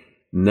saying,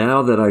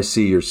 now that I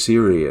see you're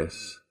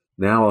serious,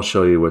 now I'll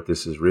show you what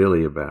this is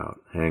really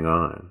about. Hang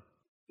on.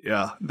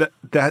 Yeah,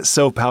 that's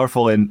so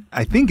powerful. And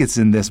I think it's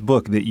in this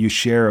book that you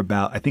share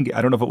about, I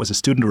don't know if it was a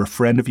student or a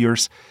friend of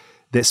yours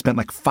that spent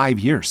like 5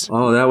 years.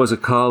 Oh, that was a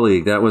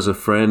colleague. That was a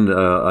friend,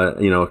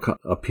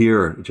 a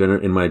peer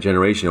in my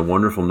generation, a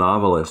wonderful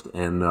novelist.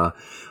 And,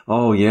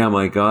 oh yeah,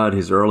 my God,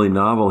 his early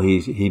novel,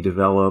 he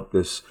developed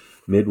this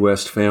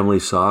Midwest family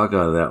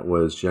saga that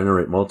was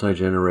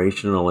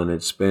multi-generational, and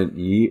it spent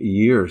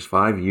years,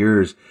 5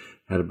 years,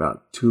 had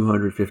about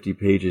 250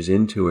 pages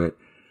into it.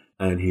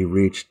 And he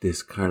reached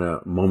this kind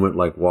of moment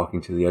like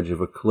walking to the edge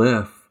of a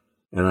cliff.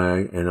 And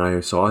I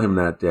saw him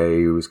that day.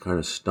 He was kind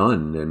of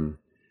stunned and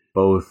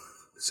both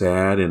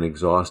sad and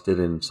exhausted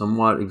and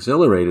somewhat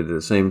exhilarated at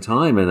the same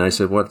time. And I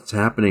said, what's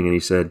happening? And he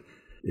said,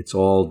 it's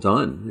all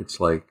done. It's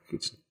like,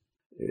 it's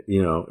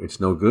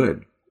no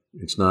good.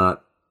 It's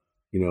not,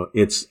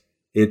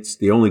 it's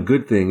the only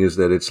good thing is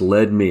that it's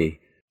led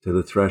me to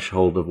the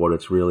threshold of what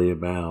it's really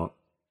about.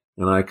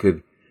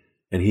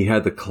 And he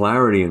had the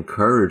clarity and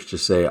courage to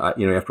say,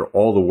 after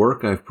all the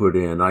work I've put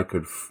in, I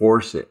could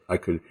force it. I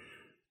could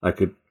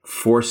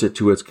force it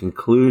to its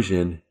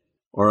conclusion,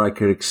 or I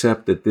could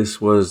accept that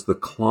this was the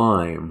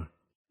climb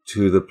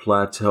to the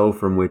plateau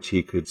from which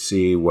he could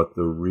see what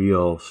the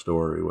real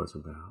story was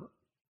about.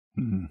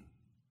 Mm-hmm.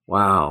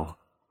 Wow.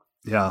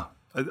 Yeah.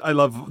 I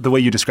love the way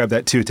you describe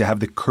that too, to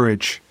have the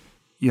courage,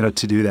 to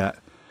do that,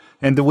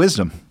 and the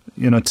wisdom,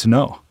 to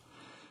know.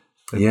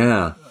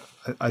 Yeah.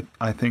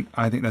 I think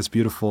that's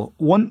beautiful.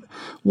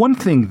 One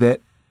thing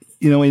that,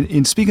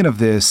 in speaking of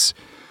this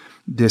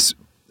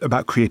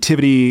about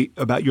creativity,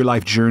 about your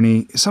life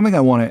journey, something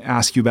I want to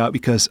ask you about,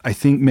 because I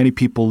think many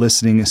people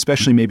listening,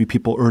 especially maybe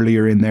people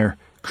earlier in their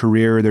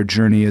career, their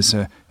journey as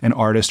an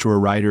artist or a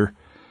writer,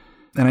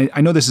 and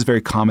I know this is very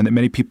common, that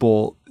many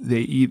people,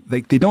 they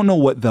don't know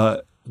what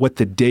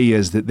the day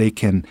is that they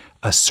can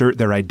assert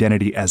their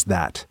identity as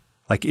that.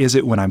 Like, is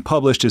it when I'm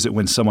published? Is it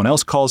when someone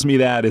else calls me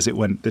that? Is it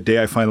when the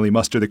day I finally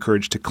muster the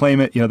courage to claim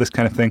it? This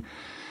kind of thing.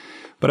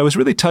 But I was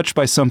really touched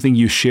by something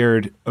you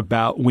shared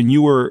about when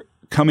you were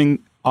coming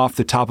off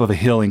the top of a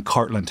hill in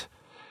Cartland,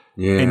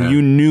 and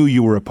you knew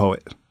you were a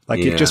poet. Like,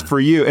 it just for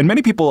you. And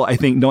many people, I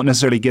think, don't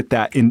necessarily get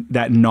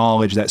that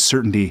knowledge, that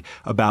certainty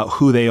about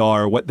who they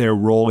are, what their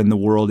role in the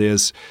world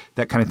is,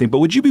 that kind of thing. But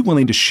would you be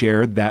willing to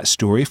share that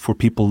story for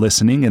people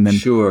listening, and then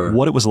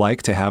what it was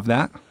like to have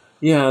that?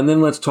 Yeah, and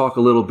then let's talk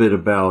a little bit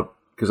about,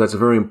 because that's a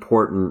very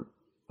important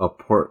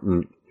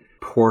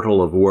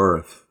portal of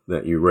worth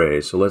that you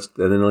raise. So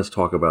let's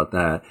talk about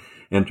that.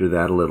 Enter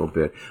that a little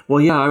bit. Well,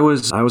 yeah, I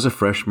was a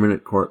freshman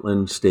at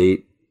Cortland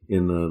State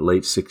in the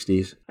late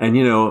 60s. And,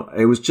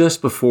 it was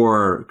just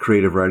before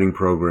creative writing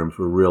programs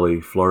were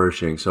really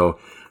flourishing. So,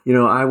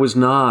 I was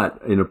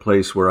not in a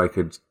place where I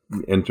could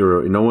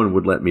enter. No one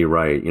would let me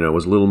write. It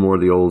was a little more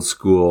the old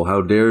school.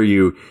 How dare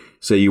you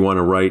say you want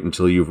to write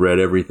until you've read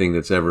everything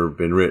that's ever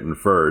been written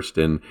first.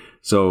 And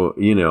so,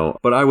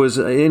 but I was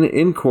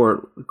in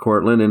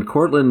Cortland, and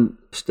Cortland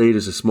State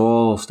is a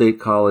small state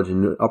college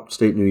in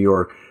upstate New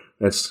York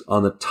that's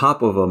on the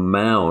top of a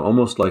mound,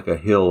 almost like a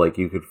hill, like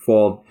you could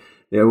fall.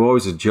 There was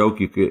always a joke,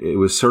 it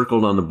was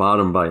circled on the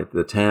bottom by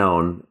the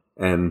town,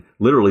 and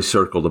literally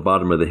circled. The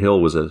bottom of the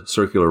hill was a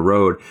circular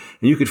road,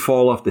 and you could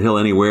fall off the hill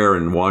anywhere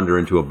and wander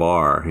into a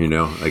bar,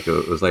 like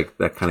it was like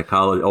that kind of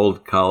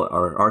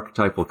or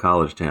archetypal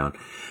college town.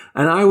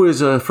 And I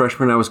was a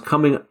freshman. I was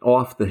coming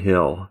off the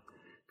hill,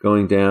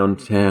 going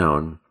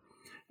downtown,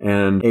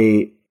 and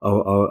a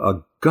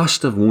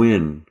gust of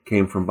wind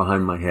came from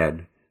behind my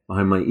head,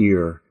 behind my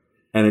ear,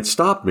 and it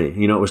stopped me.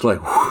 It was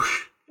like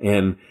whoosh,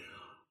 and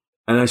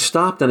I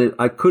stopped, and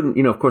I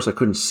couldn't, of course I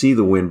couldn't see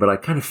the wind, but I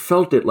kind of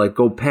felt it like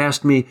go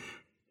past me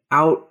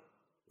out,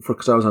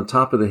 because I was on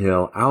top of the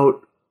hill,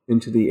 out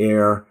into the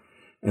air.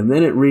 And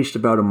then it reached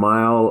about a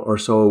mile or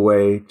so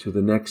away to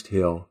the next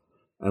hill.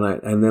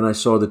 And then I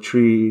saw the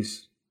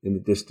trees in the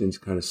distance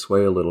kind of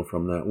sway a little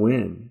from that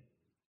wind.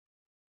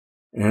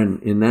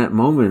 And in that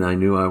moment, I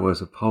knew I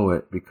was a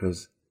poet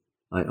because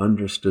I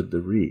understood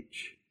the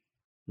reach.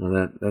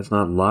 Now that's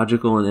not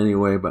logical in any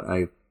way, but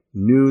I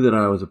knew that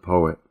I was a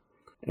poet.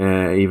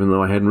 Even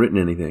though I hadn't written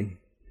anything.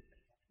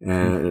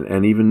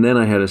 And even then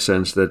I had a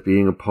sense that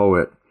being a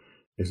poet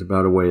is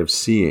about a way of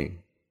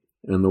seeing.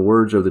 And the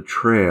words are the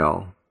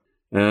trail.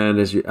 And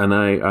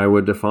I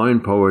would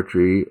define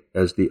poetry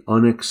as the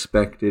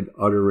unexpected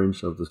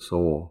utterance of the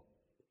soul,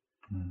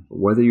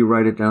 whether you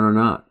write it down or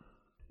not.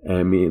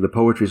 I mean, the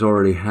poetry's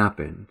already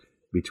happened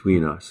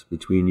between us,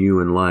 between you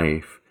and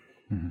life.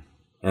 Mm-hmm.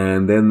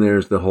 And then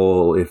there's the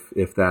whole,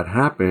 if that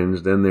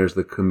happens, then there's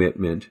the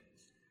commitment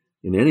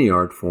in any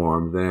art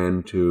form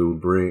then to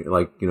bring,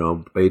 like, you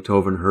know,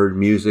 Beethoven heard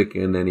music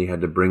and then he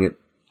had to bring it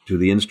to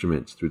the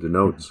instruments through the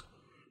notes.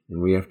 Mm-hmm.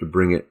 And we have to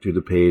bring it to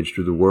the page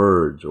through the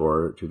words,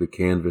 or to the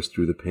canvas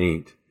through the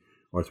paint,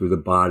 or through the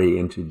body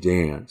into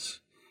dance.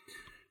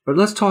 But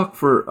let's talk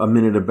for a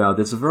minute about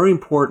this. It's a very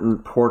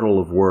important portal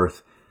of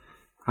worth.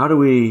 How do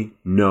we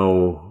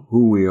know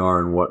who we are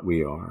and what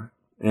we are?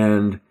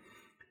 And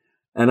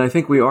I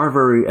think we are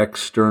very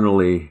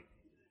externally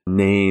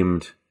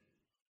named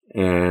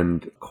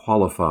and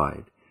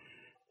qualified.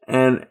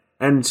 And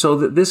so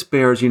that this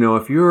bears, you know,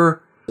 if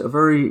you're a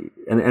very,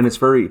 and it's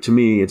very, to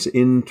me, it's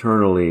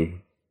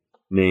internally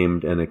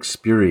named and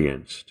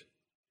experienced.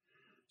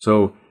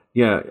 So,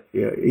 yeah,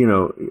 you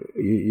know,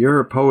 you're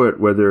a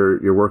poet whether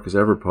your work is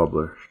ever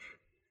published.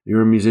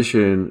 You're a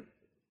musician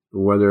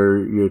whether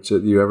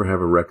you ever have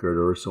a record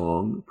or a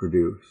song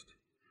produced.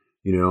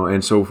 You know,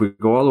 and so if we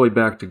go all the way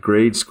back to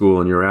grade school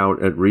and you're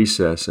out at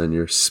recess and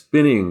you're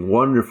spinning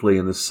wonderfully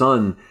in the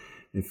sun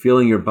and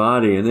feeling your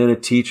body, and then a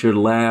teacher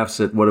laughs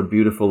at what a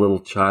beautiful little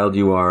child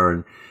you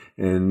are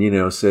and you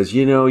know, says,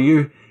 you know,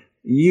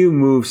 you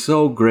move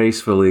so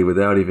gracefully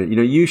without even, you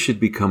know, you should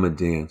become a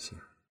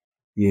dancer.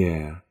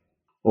 Yeah.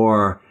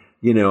 Or,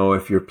 you know,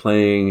 if you're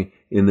playing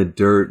in the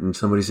dirt and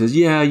somebody says,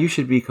 yeah, you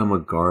should become a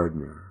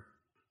gardener.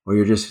 Or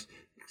you're just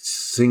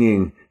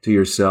singing to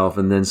yourself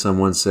and then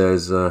someone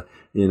says,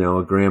 you know,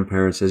 a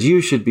grandparent says,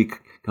 you should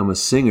become a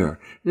singer.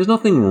 There's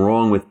nothing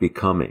wrong with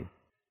becoming.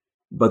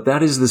 But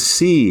that is the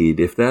seed.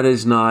 If that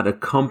is not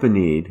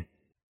accompanied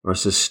or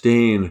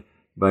sustained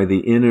by the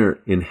inner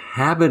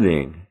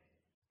inhabiting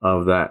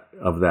of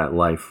that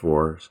life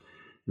force,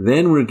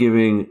 then we're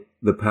giving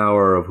the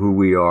power of who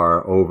we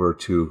are over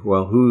to,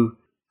 well,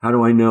 how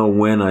do I know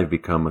when I've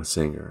become a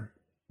singer?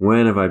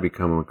 When have I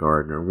become a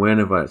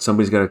gardener?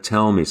 Somebody's got to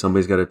tell me,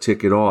 somebody's got to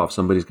tick it off,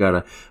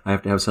 I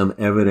have to have some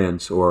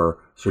evidence or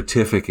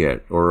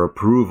certificate or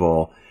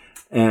approval.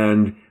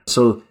 And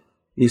so,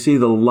 you see,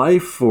 the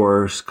life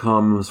force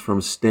comes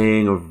from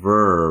staying a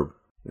verb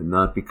and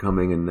not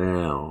becoming a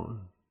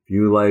noun. If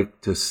you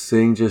like to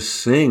sing, just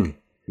sing.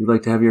 If you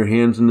like to have your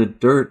hands in the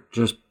dirt,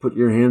 just put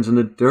your hands in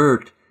the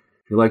dirt.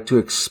 If you like to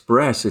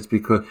express, it's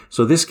because...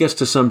 So this gets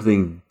to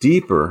something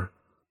deeper,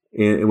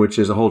 which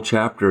is a whole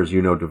chapter, as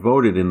you know,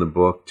 devoted in the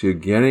book to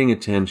getting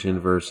attention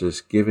versus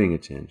giving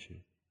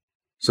attention.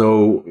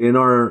 So in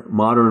our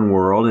modern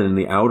world and in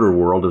the outer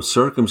world of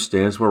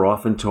circumstance, we're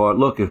often taught,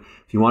 look, if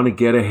you want to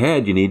get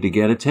ahead, you need to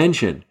get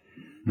attention.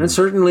 And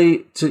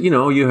certainly, if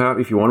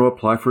you want to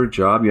apply for a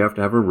job, you have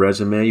to have a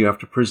resume, you have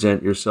to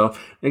present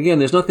yourself. Again,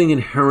 there's nothing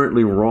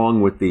inherently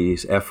wrong with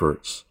these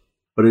efforts,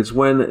 but it's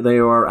when they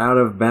are out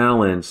of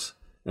balance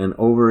and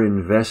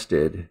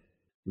over-invested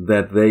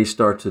that they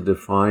start to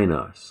define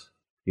us.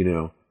 You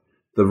know,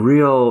 the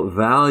real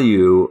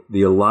value,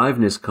 the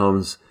aliveness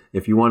comes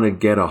if you want to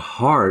get a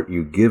heart,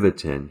 you give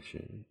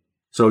attention.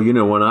 So, you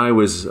know, when I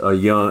was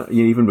young,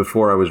 even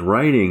before I was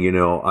writing, you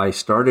know, I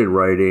started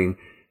writing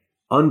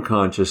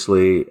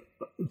unconsciously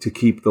to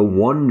keep the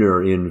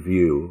wonder in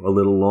view a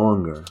little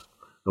longer.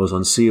 Those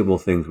unseeable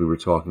things we were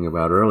talking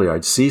about earlier.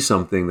 I'd see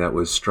something that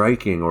was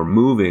striking or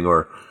moving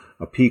or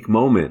a peak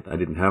moment. I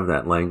didn't have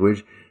that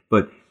language,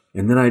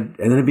 and then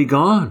it'd be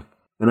gone.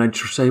 And I'd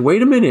say,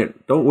 wait a minute,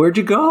 where'd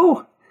you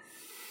go?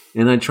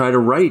 And I'd try to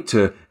write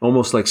to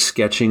almost like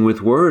sketching with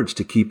words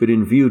to keep it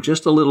in view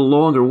just a little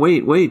longer.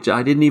 Wait,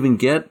 I didn't even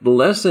get the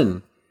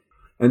lesson.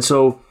 And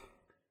so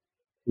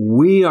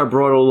we are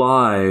brought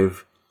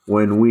alive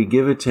when we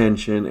give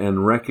attention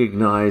and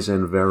recognize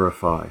and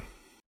verify.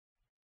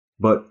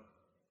 But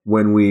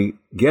when we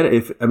get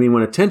it,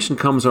 when attention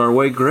comes our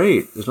way,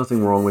 great. There's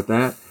nothing wrong with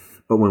that.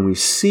 But when we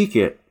seek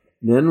it,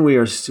 then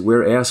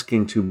we're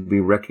asking to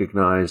be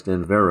recognized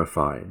and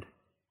verified.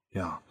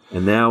 Yeah.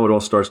 And now it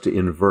all starts to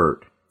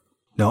invert.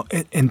 No,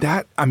 and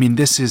that,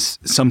 this is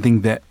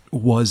something that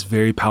was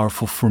very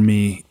powerful for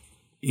me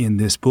in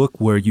this book,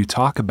 where you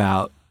talk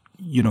about,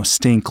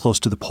 staying close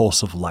to the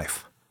pulse of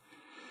life.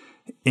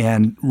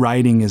 And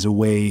writing is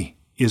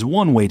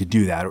one way to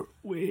do that.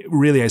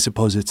 Really, I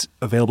suppose it's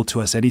available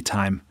to us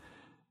anytime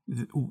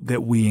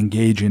that we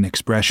engage in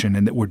expression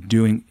and that we're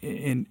doing.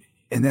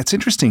 And that's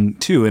interesting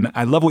too. And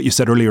I love what you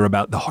said earlier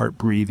about the heart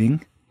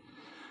breathing,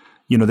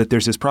 that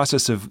there's this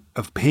process of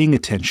paying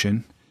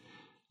attention,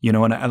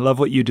 and I love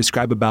what you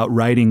describe about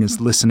writing as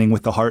listening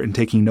with the heart and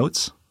taking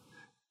notes.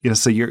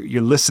 So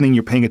you're listening,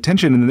 you're paying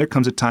attention, and then there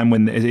comes a time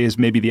when it is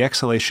maybe the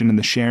exhalation and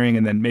the sharing,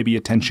 and then maybe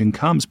attention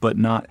comes, but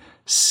not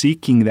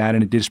seeking that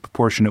in a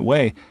disproportionate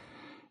way.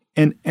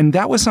 And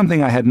that was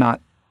something I had not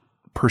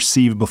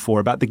perceived before,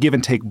 about the give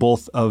and take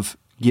both of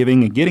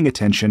giving and getting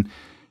attention.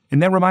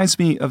 And that reminds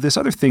me of this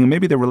other thing, and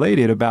maybe they're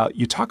related, about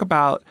you talk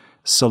about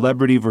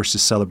celebrity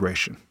versus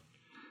celebration.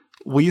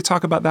 Will you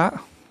talk about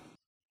that?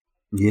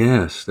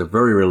 Yes, they're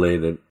very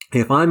related.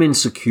 If I'm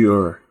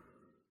insecure,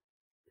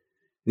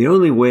 the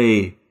only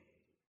way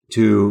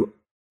to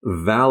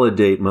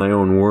validate my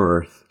own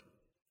worth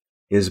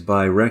is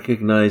by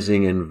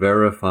recognizing and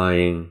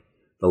verifying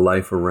the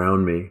life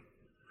around me,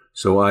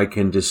 so I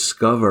can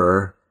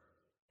discover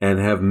and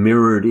have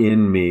mirrored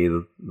in me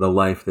the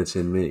life that's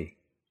in me.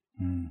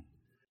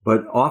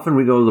 But often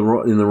we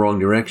go in the wrong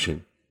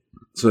direction.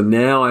 So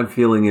now I'm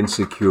feeling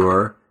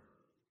insecure,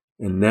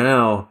 and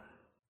now,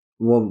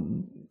 well,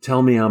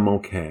 tell me I'm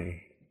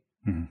okay.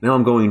 Now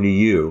I'm going to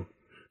you.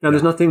 Now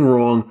there's nothing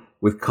wrong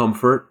with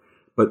comfort,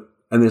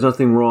 and there's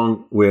nothing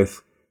wrong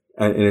with,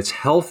 and it's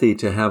healthy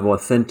to have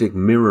authentic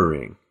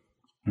mirroring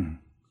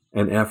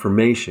and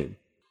affirmation.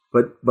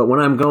 But when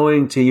I'm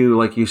going to you,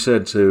 like you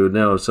said, so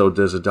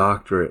does a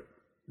doctorate,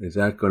 is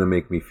that going to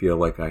make me feel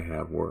like I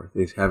have worth?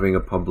 Is having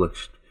a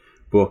published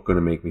book going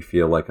to make me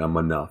feel like I'm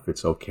enough?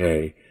 It's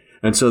okay.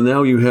 And so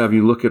now you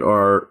look at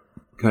our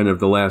kind of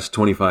the last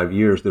 25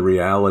 years, the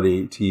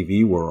reality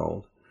TV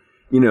world.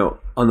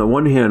 On the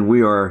one hand,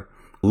 we are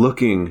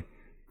looking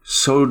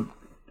so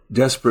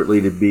desperately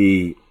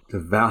to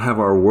have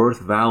our worth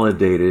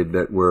validated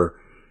that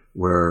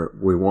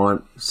we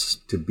want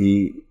to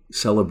be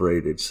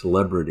celebrated,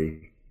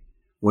 celebrity,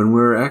 when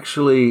we're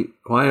actually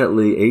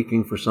quietly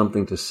aching for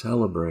something to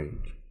celebrate.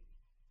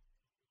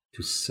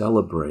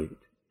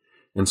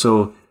 And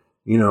so,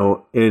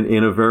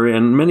 in a very,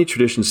 and many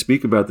traditions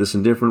speak about this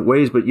in different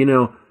ways, but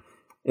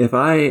if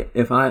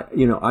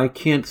I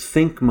can't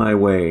think my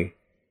way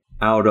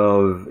out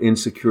of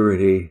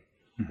insecurity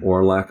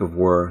or lack of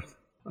worth,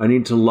 I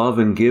need to love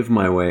and give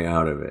my way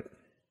out of it.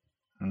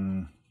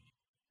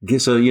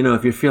 So,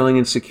 if you're feeling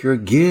insecure,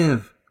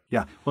 give.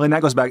 Yeah. Well, and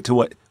that goes back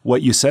to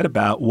what you said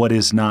about what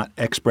is not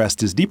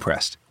expressed is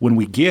depressed. When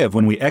we give,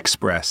 when we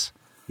express,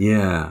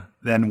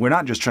 then we're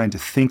not just trying to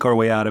think our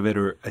way out of it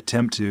or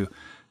attempt to,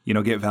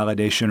 get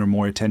validation or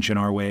more attention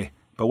our way,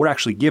 but we're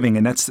actually giving.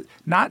 And that's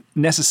not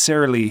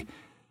necessarily,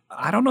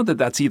 I don't know that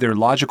that's either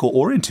logical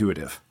or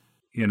intuitive,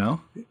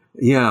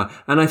 Yeah.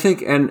 And I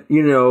think, and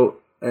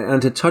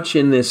to touch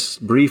in this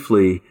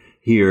briefly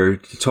here,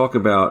 to talk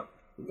about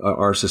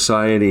our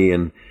society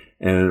and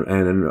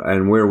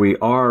where we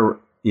are,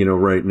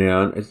 right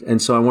now.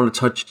 And so I want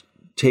to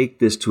take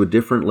this to a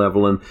different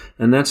level.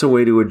 And that's a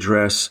way to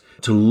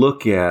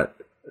look at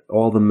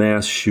all the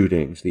mass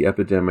shootings, the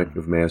epidemic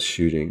of mass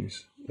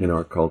shootings in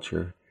our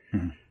culture.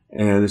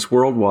 And it's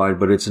worldwide,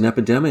 but it's an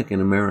epidemic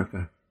in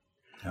America.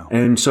 Yeah.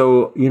 And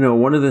so,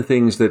 one of the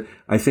things that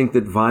I think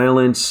that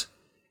violence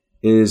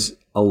is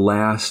a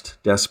last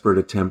desperate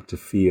attempt to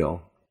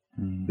feel.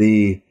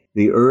 The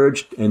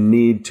urge and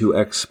need to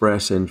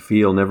express and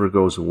feel never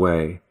goes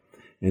away.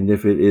 And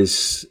if it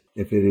is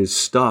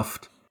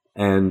stuffed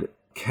and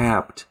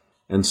capped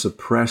and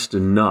suppressed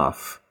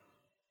enough,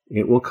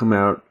 it will come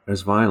out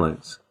as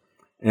violence.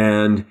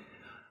 And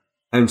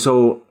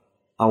so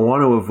I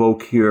want to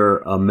evoke here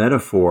a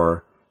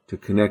metaphor to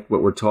connect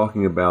what we're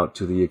talking about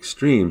to the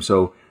extreme.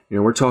 So,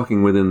 we're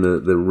talking within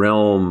the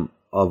realm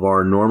of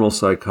our normal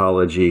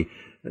psychology,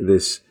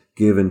 this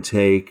give and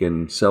take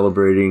and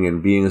celebrating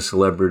and being a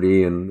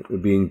celebrity and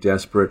being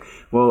desperate.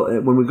 Well,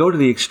 when we go to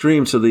the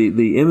extreme, so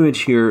the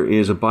image here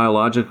is a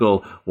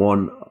biological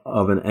one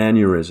of an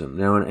aneurysm.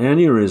 Now, an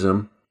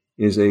aneurysm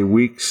is a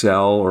weak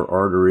cell or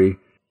artery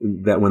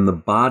that when the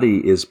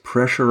body is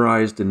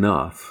pressurized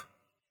enough,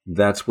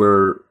 that's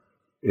where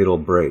it'll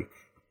break,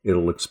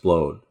 it'll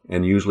explode,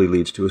 and usually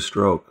leads to a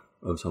stroke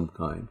of some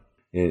kind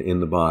in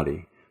the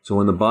body. So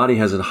when the body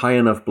has a high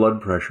enough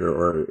blood pressure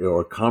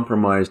or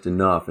compromised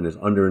enough and is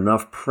under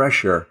enough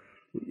pressure,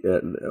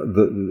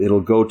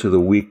 it'll go to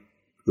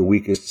the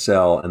weakest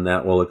cell and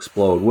that will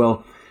explode.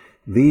 Well,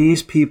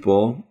 these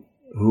people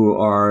who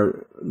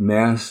are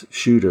mass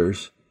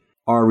shooters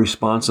are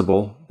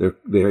responsible.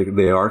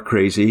 They are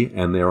crazy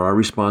and they are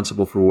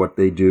responsible for what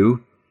they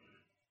do.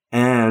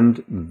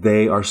 And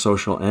they are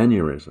social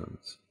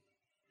aneurysms.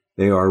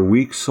 They are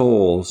weak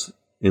souls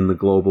in the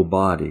global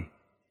body.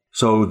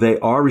 So they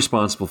are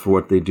responsible for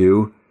what they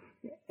do,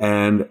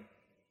 and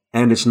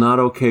it's not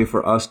okay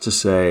for us to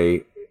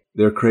say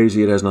they're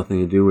crazy, it has nothing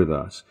to do with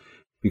us.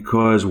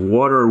 Because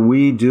what are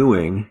we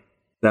doing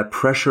that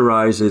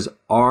pressurizes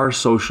our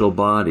social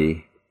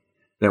body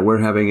that we're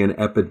having an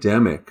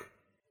epidemic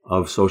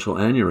of social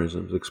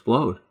aneurysms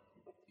explode?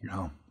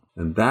 Yeah.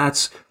 And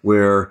that's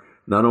where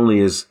not only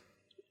is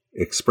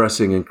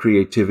expressing and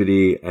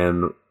creativity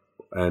and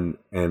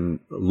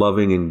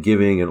loving and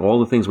giving and all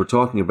the things we're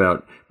talking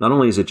about, not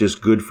only is it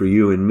just good for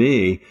you and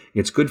me,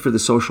 it's good for the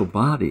social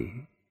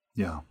body.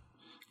 Yeah,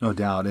 no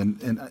doubt. And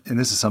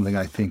this is something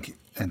I think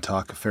and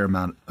talk a fair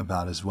amount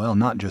about as well,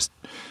 not just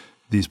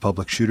these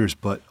public shooters,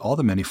 but all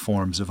the many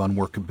forms of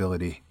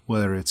unworkability,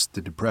 whether it's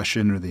the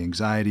depression or the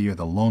anxiety or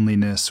the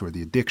loneliness or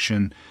the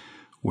addiction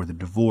or the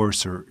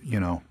divorce or,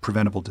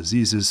 preventable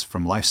diseases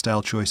from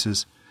lifestyle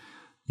choices,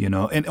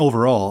 and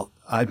overall,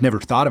 I've never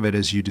thought of it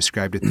as you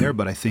described it there,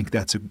 but I think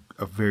that's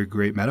a very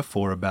great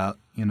metaphor about,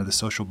 the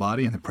social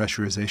body and the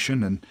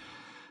pressurization and,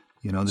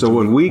 So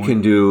what we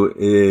can do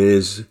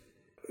is,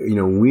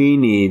 we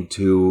need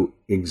to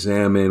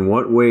examine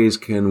what ways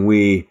can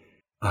we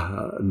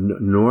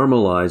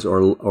normalize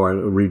or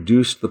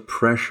reduce the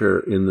pressure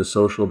in the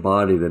social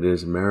body that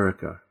is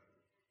America.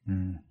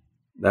 Mm.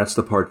 That's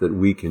the part that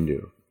we can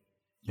do.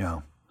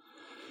 Yeah.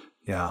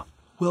 Yeah.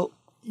 Well,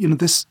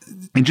 this,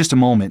 in just a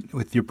moment,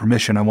 with your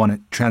permission, I want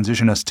to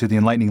transition us to the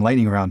enlightening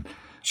lightning round.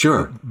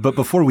 Sure. But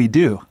before we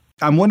do,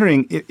 I'm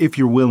wondering if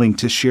you're willing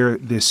to share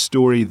this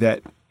story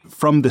that,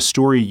 from the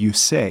story you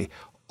say,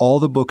 all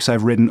the books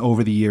I've written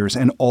over the years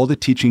and all the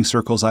teaching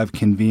circles I've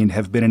convened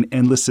have been an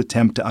endless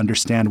attempt to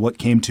understand what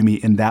came to me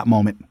in that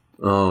moment.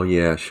 Oh,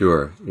 yeah,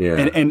 sure.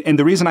 Yeah. And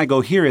the reason I go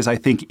here is I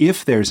think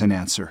if there's an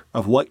answer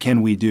of what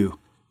can we do,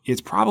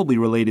 it's probably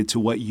related to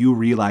what you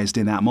realized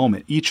in that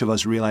moment, each of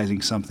us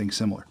realizing something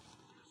similar.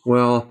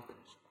 Well,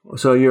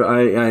 so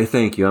I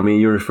thank you. I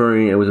mean, you're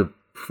referring, it was a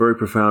very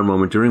profound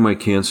moment during my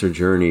cancer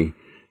journey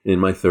in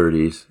my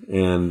 30s,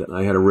 and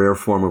I had a rare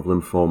form of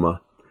lymphoma.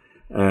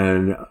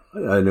 And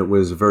it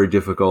was very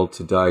difficult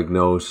to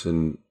diagnose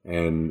and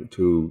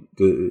to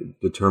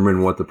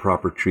determine what the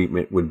proper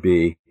treatment would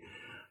be.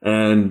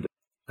 And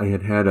I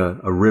had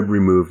a rib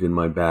removed in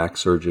my back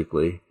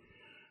surgically.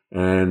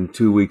 And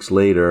 2 weeks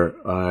later,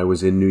 I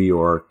was in New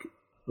York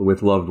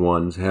with loved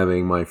ones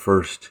having my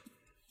first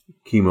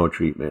chemo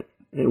treatment,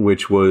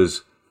 which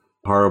was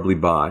horribly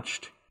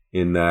botched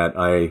in that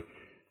I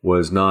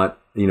was not,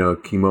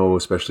 chemo,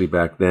 especially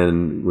back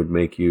then, would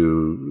make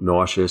you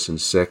nauseous and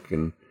sick,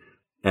 and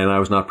I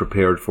was not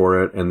prepared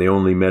for it. And the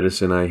only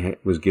medicine I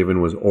was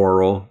given was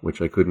oral,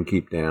 which I couldn't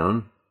keep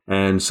down.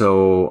 And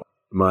so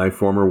my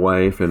former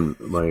wife and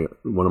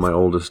one of my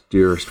oldest,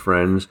 dearest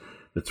friends,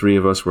 the three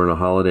of us were in a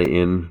Holiday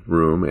Inn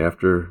room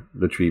after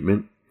the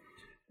treatment,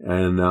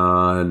 and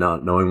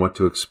not knowing what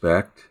to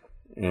expect.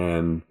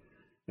 And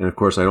of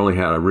course, I only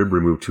had a rib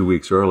removed 2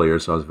 weeks earlier,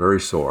 so I was very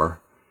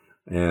sore.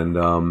 And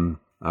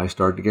I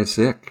started to get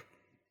sick.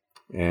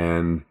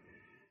 And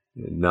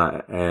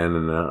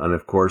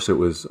of course it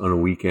was on a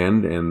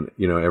weekend, and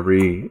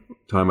every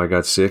time I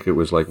got sick it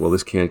was like, well,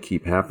 this can't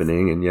keep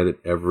happening, and yet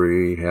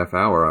every half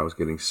hour I was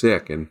getting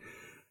sick, and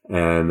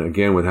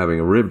again with having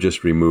a rib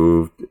just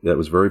removed, that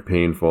was very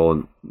painful,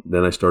 and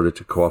then I started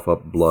to cough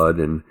up blood,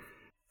 and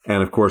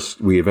of course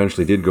we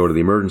eventually did go to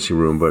the emergency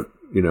room, but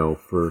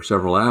for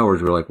several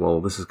hours we were like,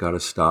 well, this has got to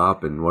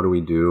stop, and what do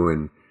we do,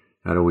 and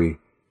how do we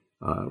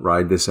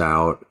ride this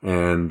out?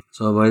 And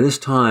so by this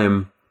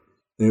time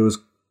it was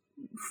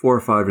 4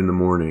 or 5 in the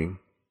morning,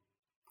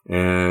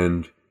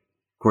 and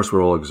of course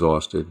we're all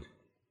exhausted,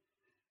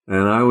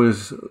 and I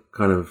was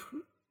kind of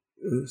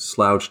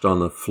slouched on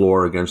the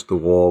floor against the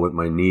wall with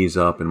my knees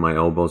up and my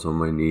elbows on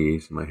my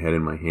knees, my head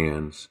in my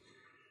hands.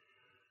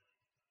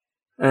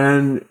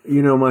 And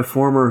my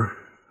former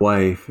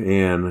wife,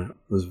 Anne,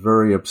 was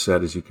very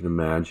upset, as you can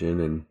imagine,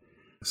 and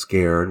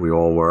scared, we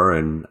all were,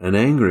 and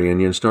angry,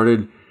 and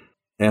started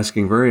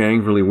asking very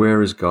angrily,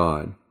 where is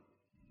God?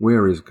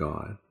 Where is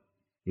God?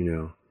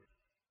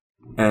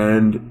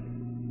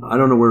 And I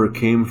don't know where it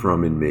came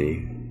from in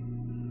me,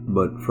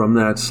 but from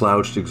that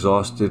slouched,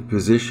 exhausted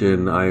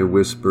position, I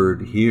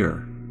whispered,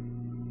 here,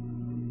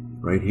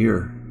 right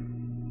here.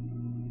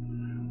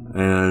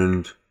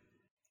 And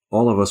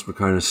all of us were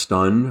kind of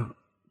stunned,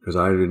 because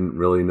I didn't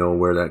really know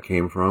where that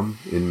came from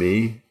in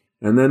me.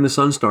 And then the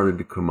sun started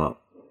to come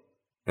up,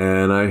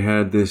 and I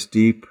had this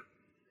deep,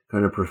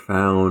 kind of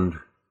profound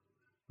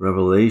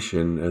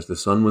revelation as the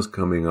sun was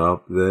coming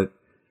up, that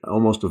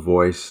almost a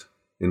voice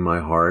in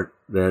my heart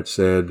that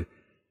said,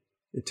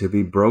 to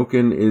be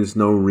broken is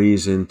no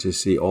reason to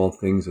see all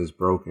things as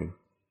broken.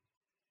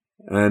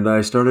 And I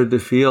started to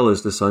feel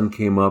as the sun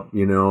came up,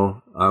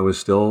 I was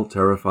still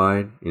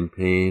terrified, in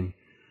pain,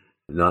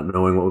 not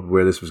knowing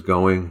where this was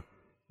going,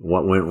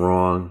 what went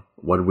wrong,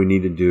 what did we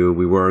need to do.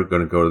 We were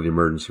going to go to the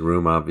emergency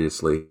room,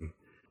 obviously.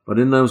 But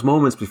in those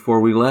moments before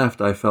we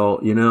left, I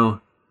felt, yeah,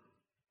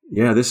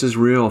 this is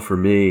real for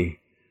me.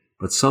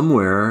 But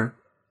somewhere,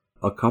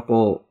 a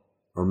couple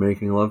are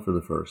making love for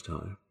the first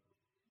time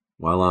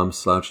while I'm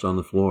slouched on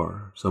the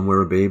floor.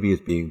 Somewhere a baby is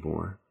being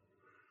born.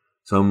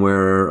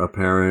 Somewhere a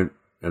parent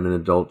and an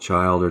adult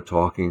child are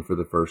talking for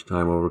the first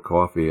time over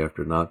coffee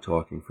after not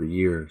talking for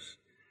years.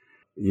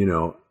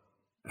 And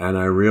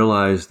I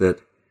realized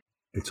that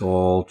it's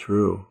all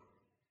true.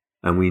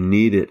 And we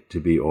need it to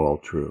be all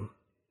true.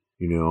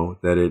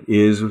 That it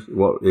is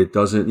what it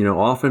doesn't,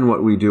 often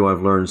what we do,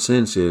 I've learned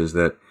since, is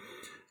that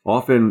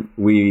often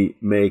we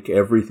make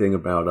everything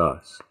about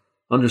us.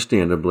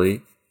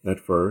 Understandably, at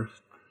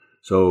first.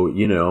 So,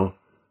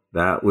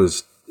 that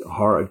was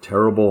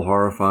terrible,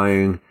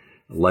 horrifying,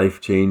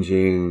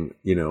 life-changing,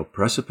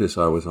 precipice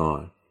I was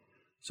on.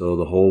 So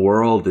the whole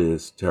world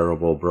is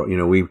terrible, bro.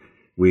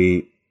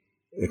 We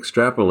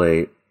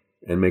extrapolate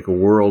and make a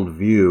world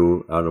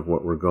view out of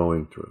what we're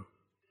going through.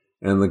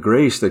 And the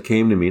grace that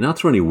came to me, not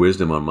through any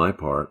wisdom on my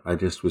part, I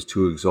just was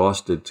too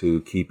exhausted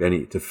to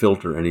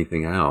filter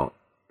anything out,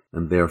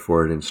 and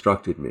therefore it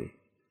instructed me,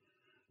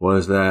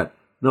 was that,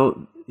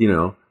 no,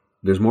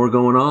 there's more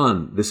going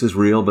on. This is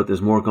real, but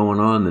there's more going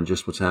on than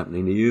just what's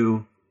happening to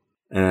you.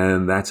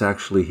 And that's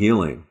actually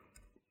healing,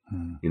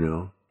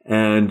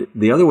 And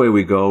the other way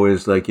we go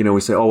is like, we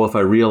say, oh, well, if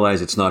I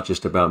realize it's not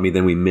just about me,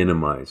 then we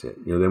minimize it.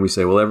 Then we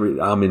say, well,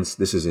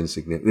 this is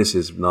insignificant. This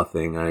is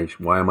nothing.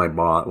 Why am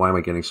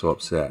I getting so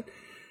upset?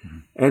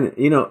 And,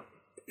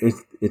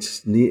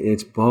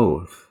 it's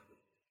both.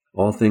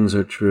 All things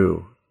are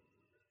true.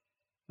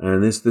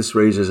 And this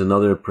raises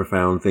another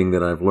profound thing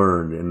that I've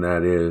learned, and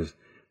that is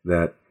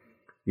that,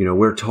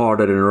 we're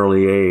taught at an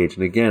early age.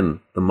 And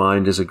again, the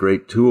mind is a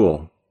great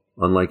tool,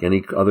 unlike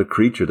any other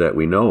creature that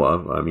we know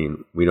of. I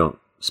mean, we don't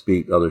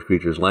speak other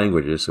creatures'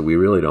 languages, so we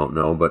really don't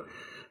know. But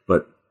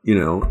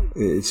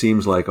it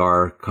seems like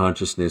our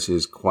consciousness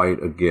is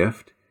quite a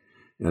gift,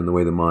 and the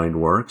way the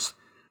mind works.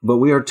 But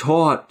we are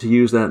taught to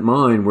use that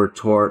mind. We're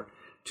taught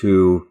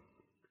to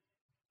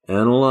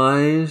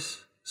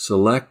analyze,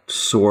 select,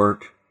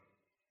 sort,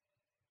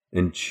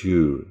 and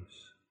choose.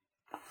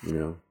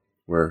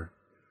 We're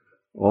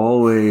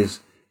always,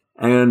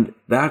 and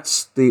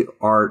that's the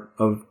art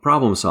of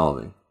problem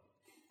solving.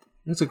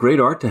 That's a great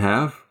art to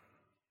have.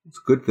 It's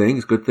a good thing.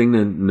 It's a good thing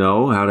to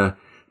know how to,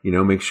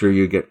 make sure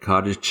you get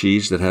cottage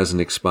cheese that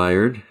hasn't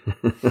expired.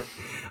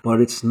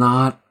 But it's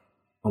not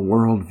a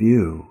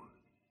worldview.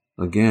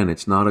 Again,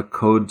 it's not a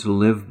code to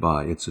live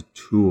by. It's a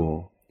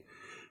tool.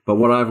 But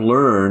what I've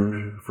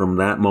learned from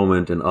that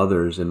moment and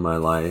others in my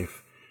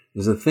life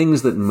is the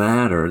things that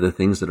matter, the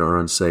things that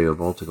are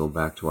unsayable, to go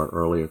back to our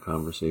earlier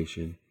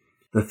conversation,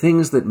 the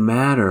things that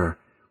matter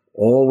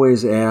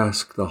always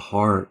ask the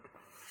heart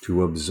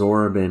to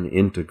absorb and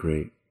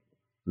integrate,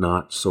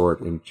 not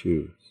sort and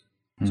choose.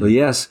 So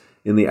yes,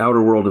 in the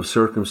outer world of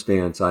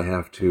circumstance, I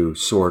have to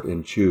sort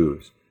and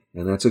choose.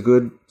 And that's a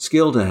good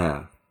skill to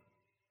have.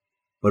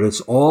 But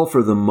it's all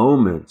for the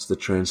moments, the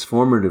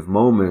transformative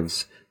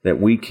moments that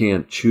we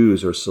can't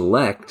choose or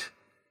select,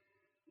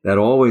 that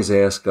always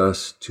ask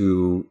us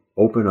to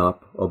open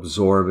up,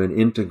 absorb, and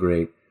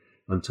integrate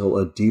until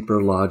a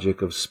deeper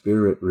logic of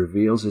spirit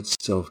reveals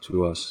itself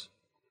to us,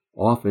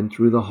 often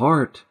through the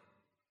heart.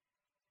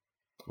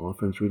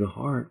 Often through the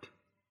heart.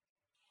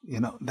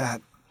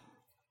 That,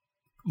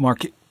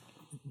 Mark,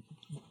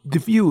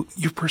 your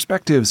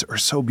perspectives are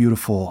so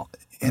beautiful.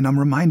 And I'm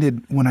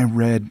reminded when I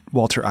read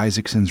Walter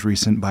Isaacson's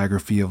recent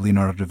biography of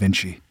Leonardo da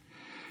Vinci.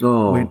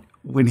 Oh.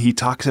 When he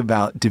talks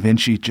about Da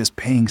Vinci just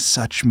paying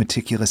such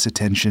meticulous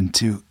attention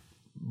to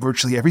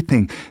virtually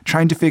everything,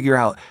 trying to figure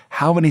out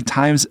how many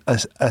times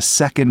a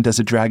second does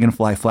a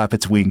dragonfly flap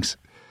its wings.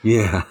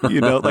 Yeah.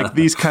 Like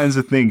these kinds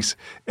of things.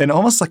 And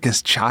almost like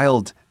this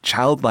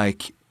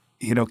childlike,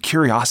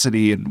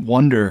 curiosity and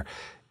wonder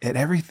at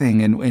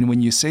everything. And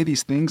when you say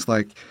these things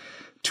like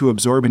to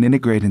absorb and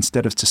integrate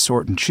instead of to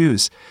sort and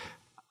choose,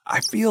 I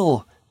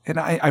feel, and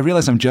I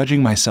realize I'm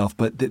judging myself,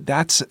 but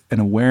that's an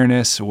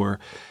awareness or,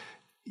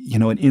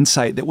 an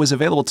insight that was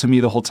available to me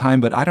the whole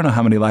time, but I don't know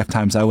how many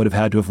lifetimes I would have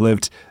had to have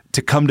lived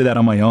to come to that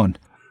on my own.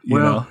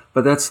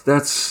 But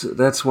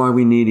that's why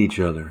we need each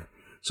other.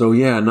 So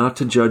yeah, not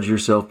to judge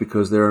yourself,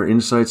 because there are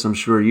insights I'm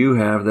sure you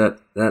have that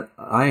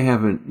I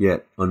haven't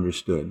yet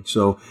understood.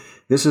 So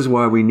this is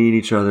why we need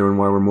each other and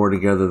why we're more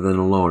together than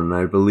alone. And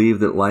I believe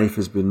that life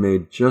has been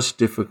made just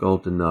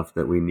difficult enough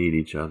that we need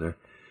each other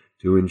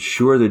to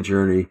ensure the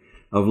journey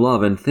of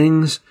love. And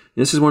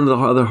this is one of the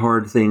other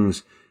hard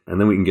things, and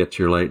then we can get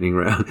to your lightning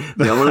round.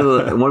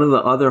 One of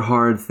the other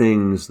hard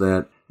things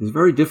that is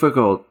very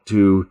difficult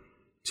to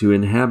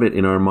inhabit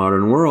in our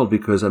modern world,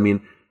 because,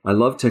 I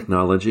love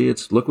technology.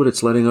 Look what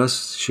it's letting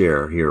us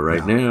share here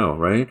now,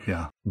 right?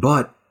 Yeah.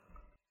 But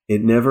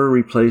it never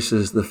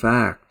replaces the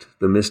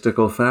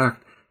mystical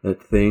fact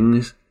that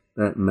things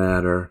that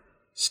matter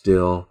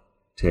still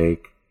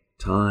take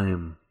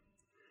time.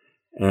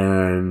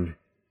 And,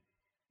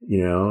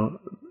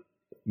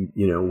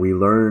 we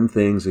learn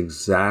things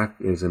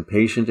as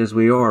impatient as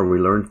we are, we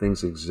learn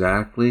things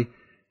exactly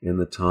in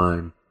the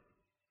time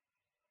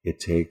it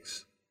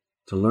takes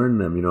to learn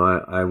them.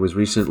 I was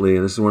recently,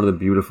 and this is one of the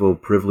beautiful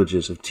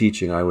privileges of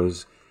teaching, I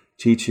was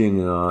teaching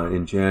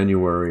in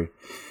January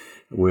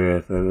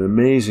with an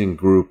amazing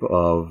group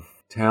of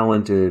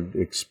talented,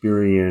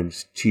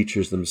 experienced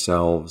teachers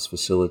themselves,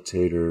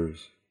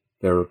 facilitators,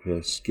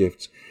 therapists,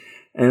 gifts.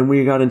 And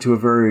we got into a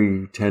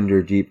very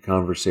tender, deep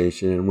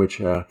conversation in which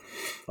a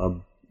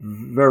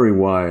very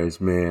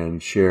wise man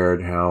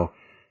shared how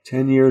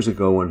 10 years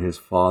ago when his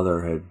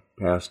father had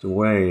passed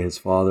away, his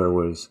father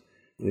was,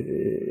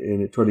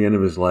 toward the end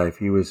of his life,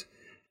 he was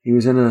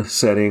in a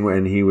setting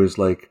and he was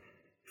like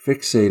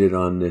fixated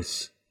on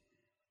this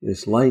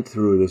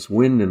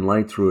wind and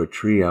light through a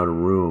tree out of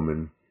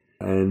room.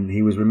 And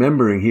he was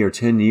remembering here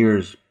 10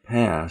 years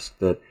past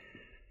that,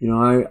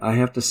 I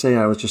have to say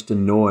I was just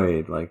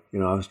annoyed. Like,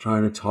 I was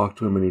trying to talk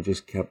to him and he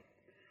just kept,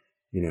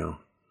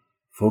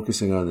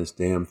 focusing on this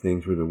damn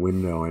thing through the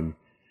window.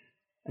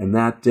 And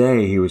that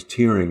day he was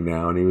tearing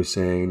now, and he was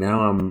saying,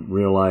 now I'm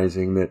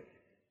realizing that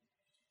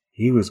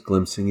he was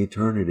glimpsing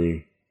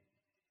eternity.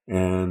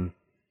 And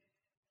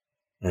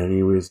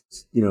he was,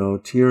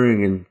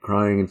 tearing and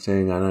crying and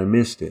saying, and I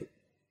missed it.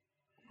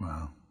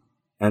 Wow.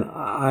 And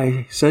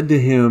I said to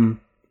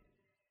him,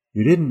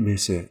 you didn't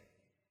miss it.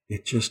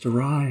 It just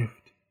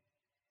arrived.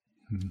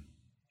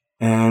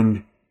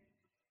 And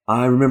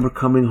I remember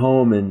coming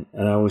home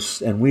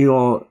and we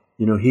all,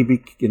 in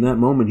that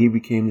moment, he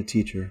became the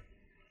teacher.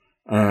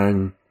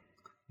 And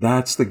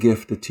that's the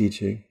gift of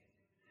teaching.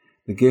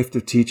 The gift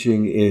of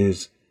teaching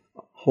is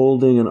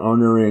holding and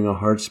honoring a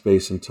heart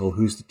space until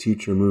who's the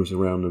teacher moves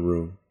around the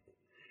room.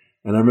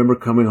 And I remember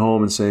coming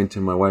home and saying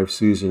to my wife,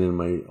 Susan, and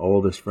my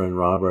oldest friend,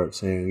 Robert,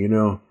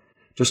 saying,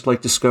 just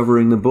like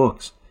discovering the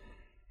books,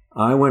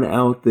 I went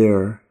out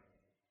there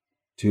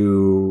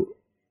to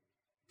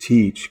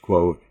teach,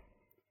 quote,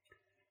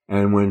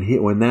 and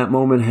when that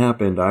moment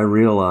happened,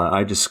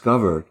 I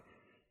discovered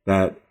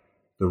that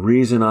the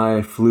reason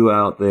I flew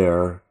out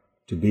there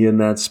to be in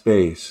that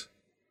space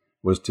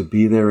was to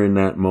be there in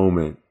that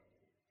moment,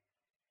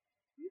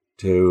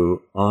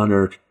 to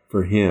honor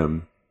for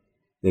him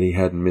that he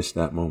hadn't missed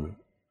that moment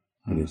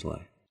in his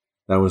life.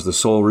 That was the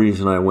sole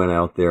reason I went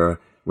out there,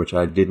 which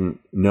I didn't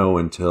know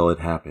until it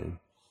happened.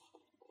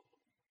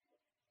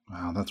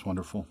 Wow, that's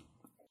wonderful.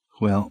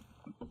 Well,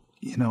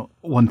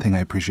 one thing I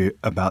appreciate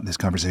about this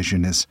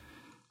conversation is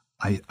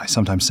I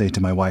sometimes say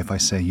to my wife, I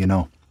say,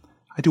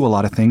 I do a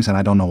lot of things and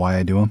I don't know why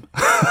I do them.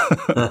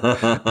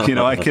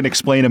 I can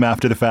explain them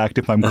after the fact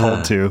if I'm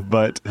called to,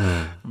 but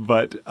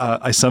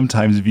I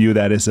sometimes view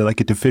that as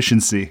like a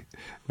deficiency.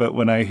 But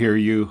when I hear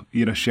you,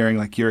 sharing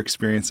like your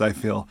experience, I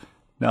feel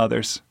now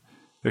there's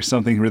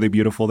something really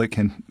beautiful that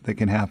can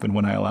happen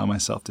when I allow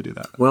myself to do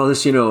that. Well,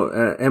 this,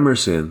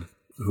 Emerson,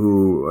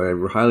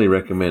 who I highly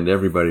recommend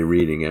everybody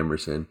reading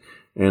Emerson,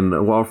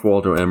 and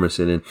Walter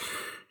Emerson, and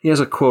he has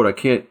a quote. I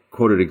can't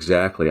quote it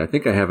exactly. I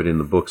think I have it in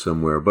the book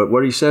somewhere. But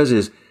what he says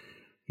is,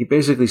 he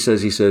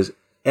says,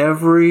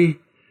 every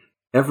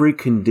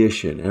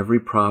condition, every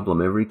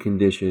problem, every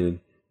condition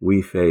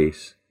we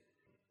face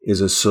is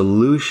a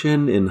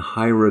solution in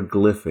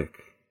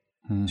hieroglyphic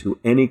to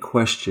any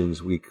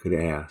questions we could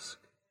ask.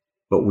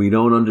 But we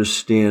don't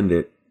understand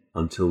it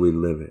until we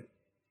live it.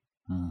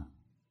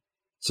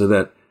 So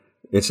that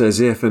it's as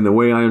if, and the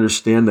way I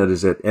understand that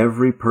is that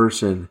every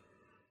person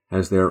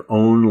has their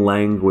own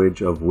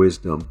language of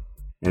wisdom,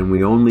 and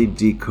we only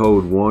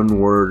decode one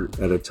word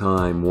at a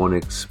time, one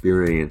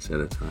experience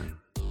at a time.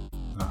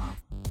 Oh,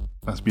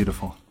 that's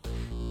beautiful.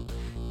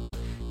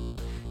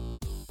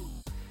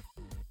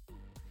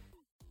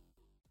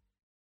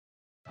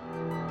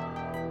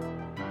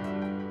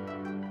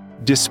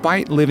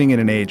 Despite living in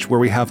an age where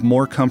we have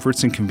more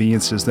comforts and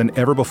conveniences than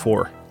ever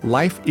before,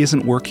 life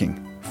isn't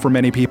working for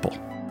many people.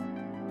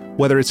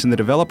 Whether it's in the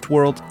developed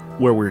world,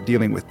 where we're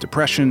dealing with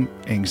depression,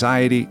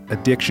 anxiety,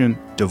 addiction,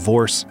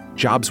 divorce,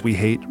 jobs we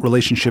hate,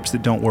 relationships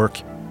that don't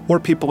work, or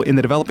people in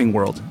the developing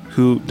world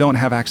who don't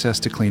have access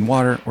to clean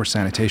water or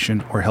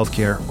sanitation or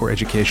healthcare or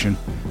education,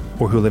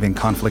 or who live in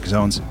conflict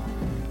zones.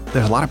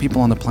 There's a lot of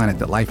people on the planet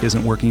that life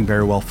isn't working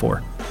very well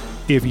for.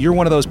 If you're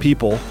one of those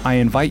people, I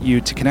invite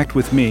you to connect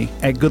with me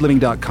at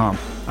goodliving.com.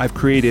 I've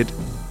created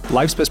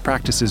Life's Best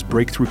Practices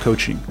Breakthrough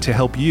Coaching to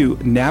help you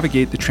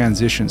navigate the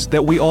transitions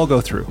that we all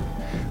go through.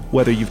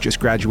 Whether you've just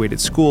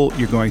graduated school,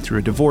 you're going through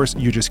a divorce,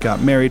 you just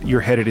got married,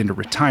 you're headed into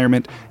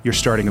retirement, you're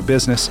starting a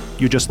business,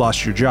 you just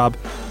lost your job,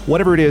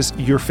 whatever it is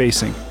you're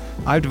facing,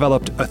 I've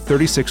developed a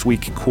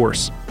 36-week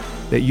course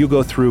that you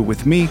go through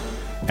with me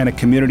and a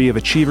community of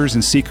achievers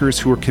and seekers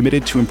who are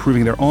committed to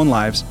improving their own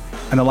lives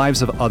and the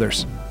lives of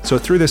others. So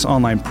through this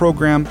online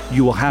program,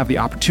 you will have the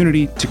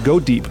opportunity to go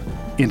deep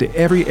into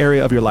every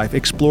area of your life,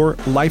 explore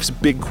life's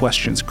big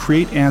questions,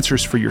 create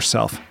answers for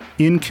yourself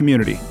in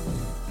community,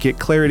 get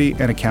clarity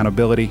and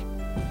accountability.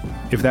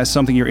 If that's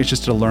something you're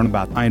interested to learn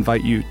about, I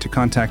invite you to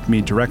contact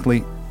me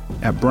directly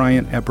at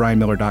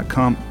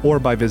brian@brianmiller.com or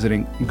by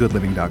visiting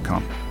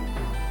goodliving.com.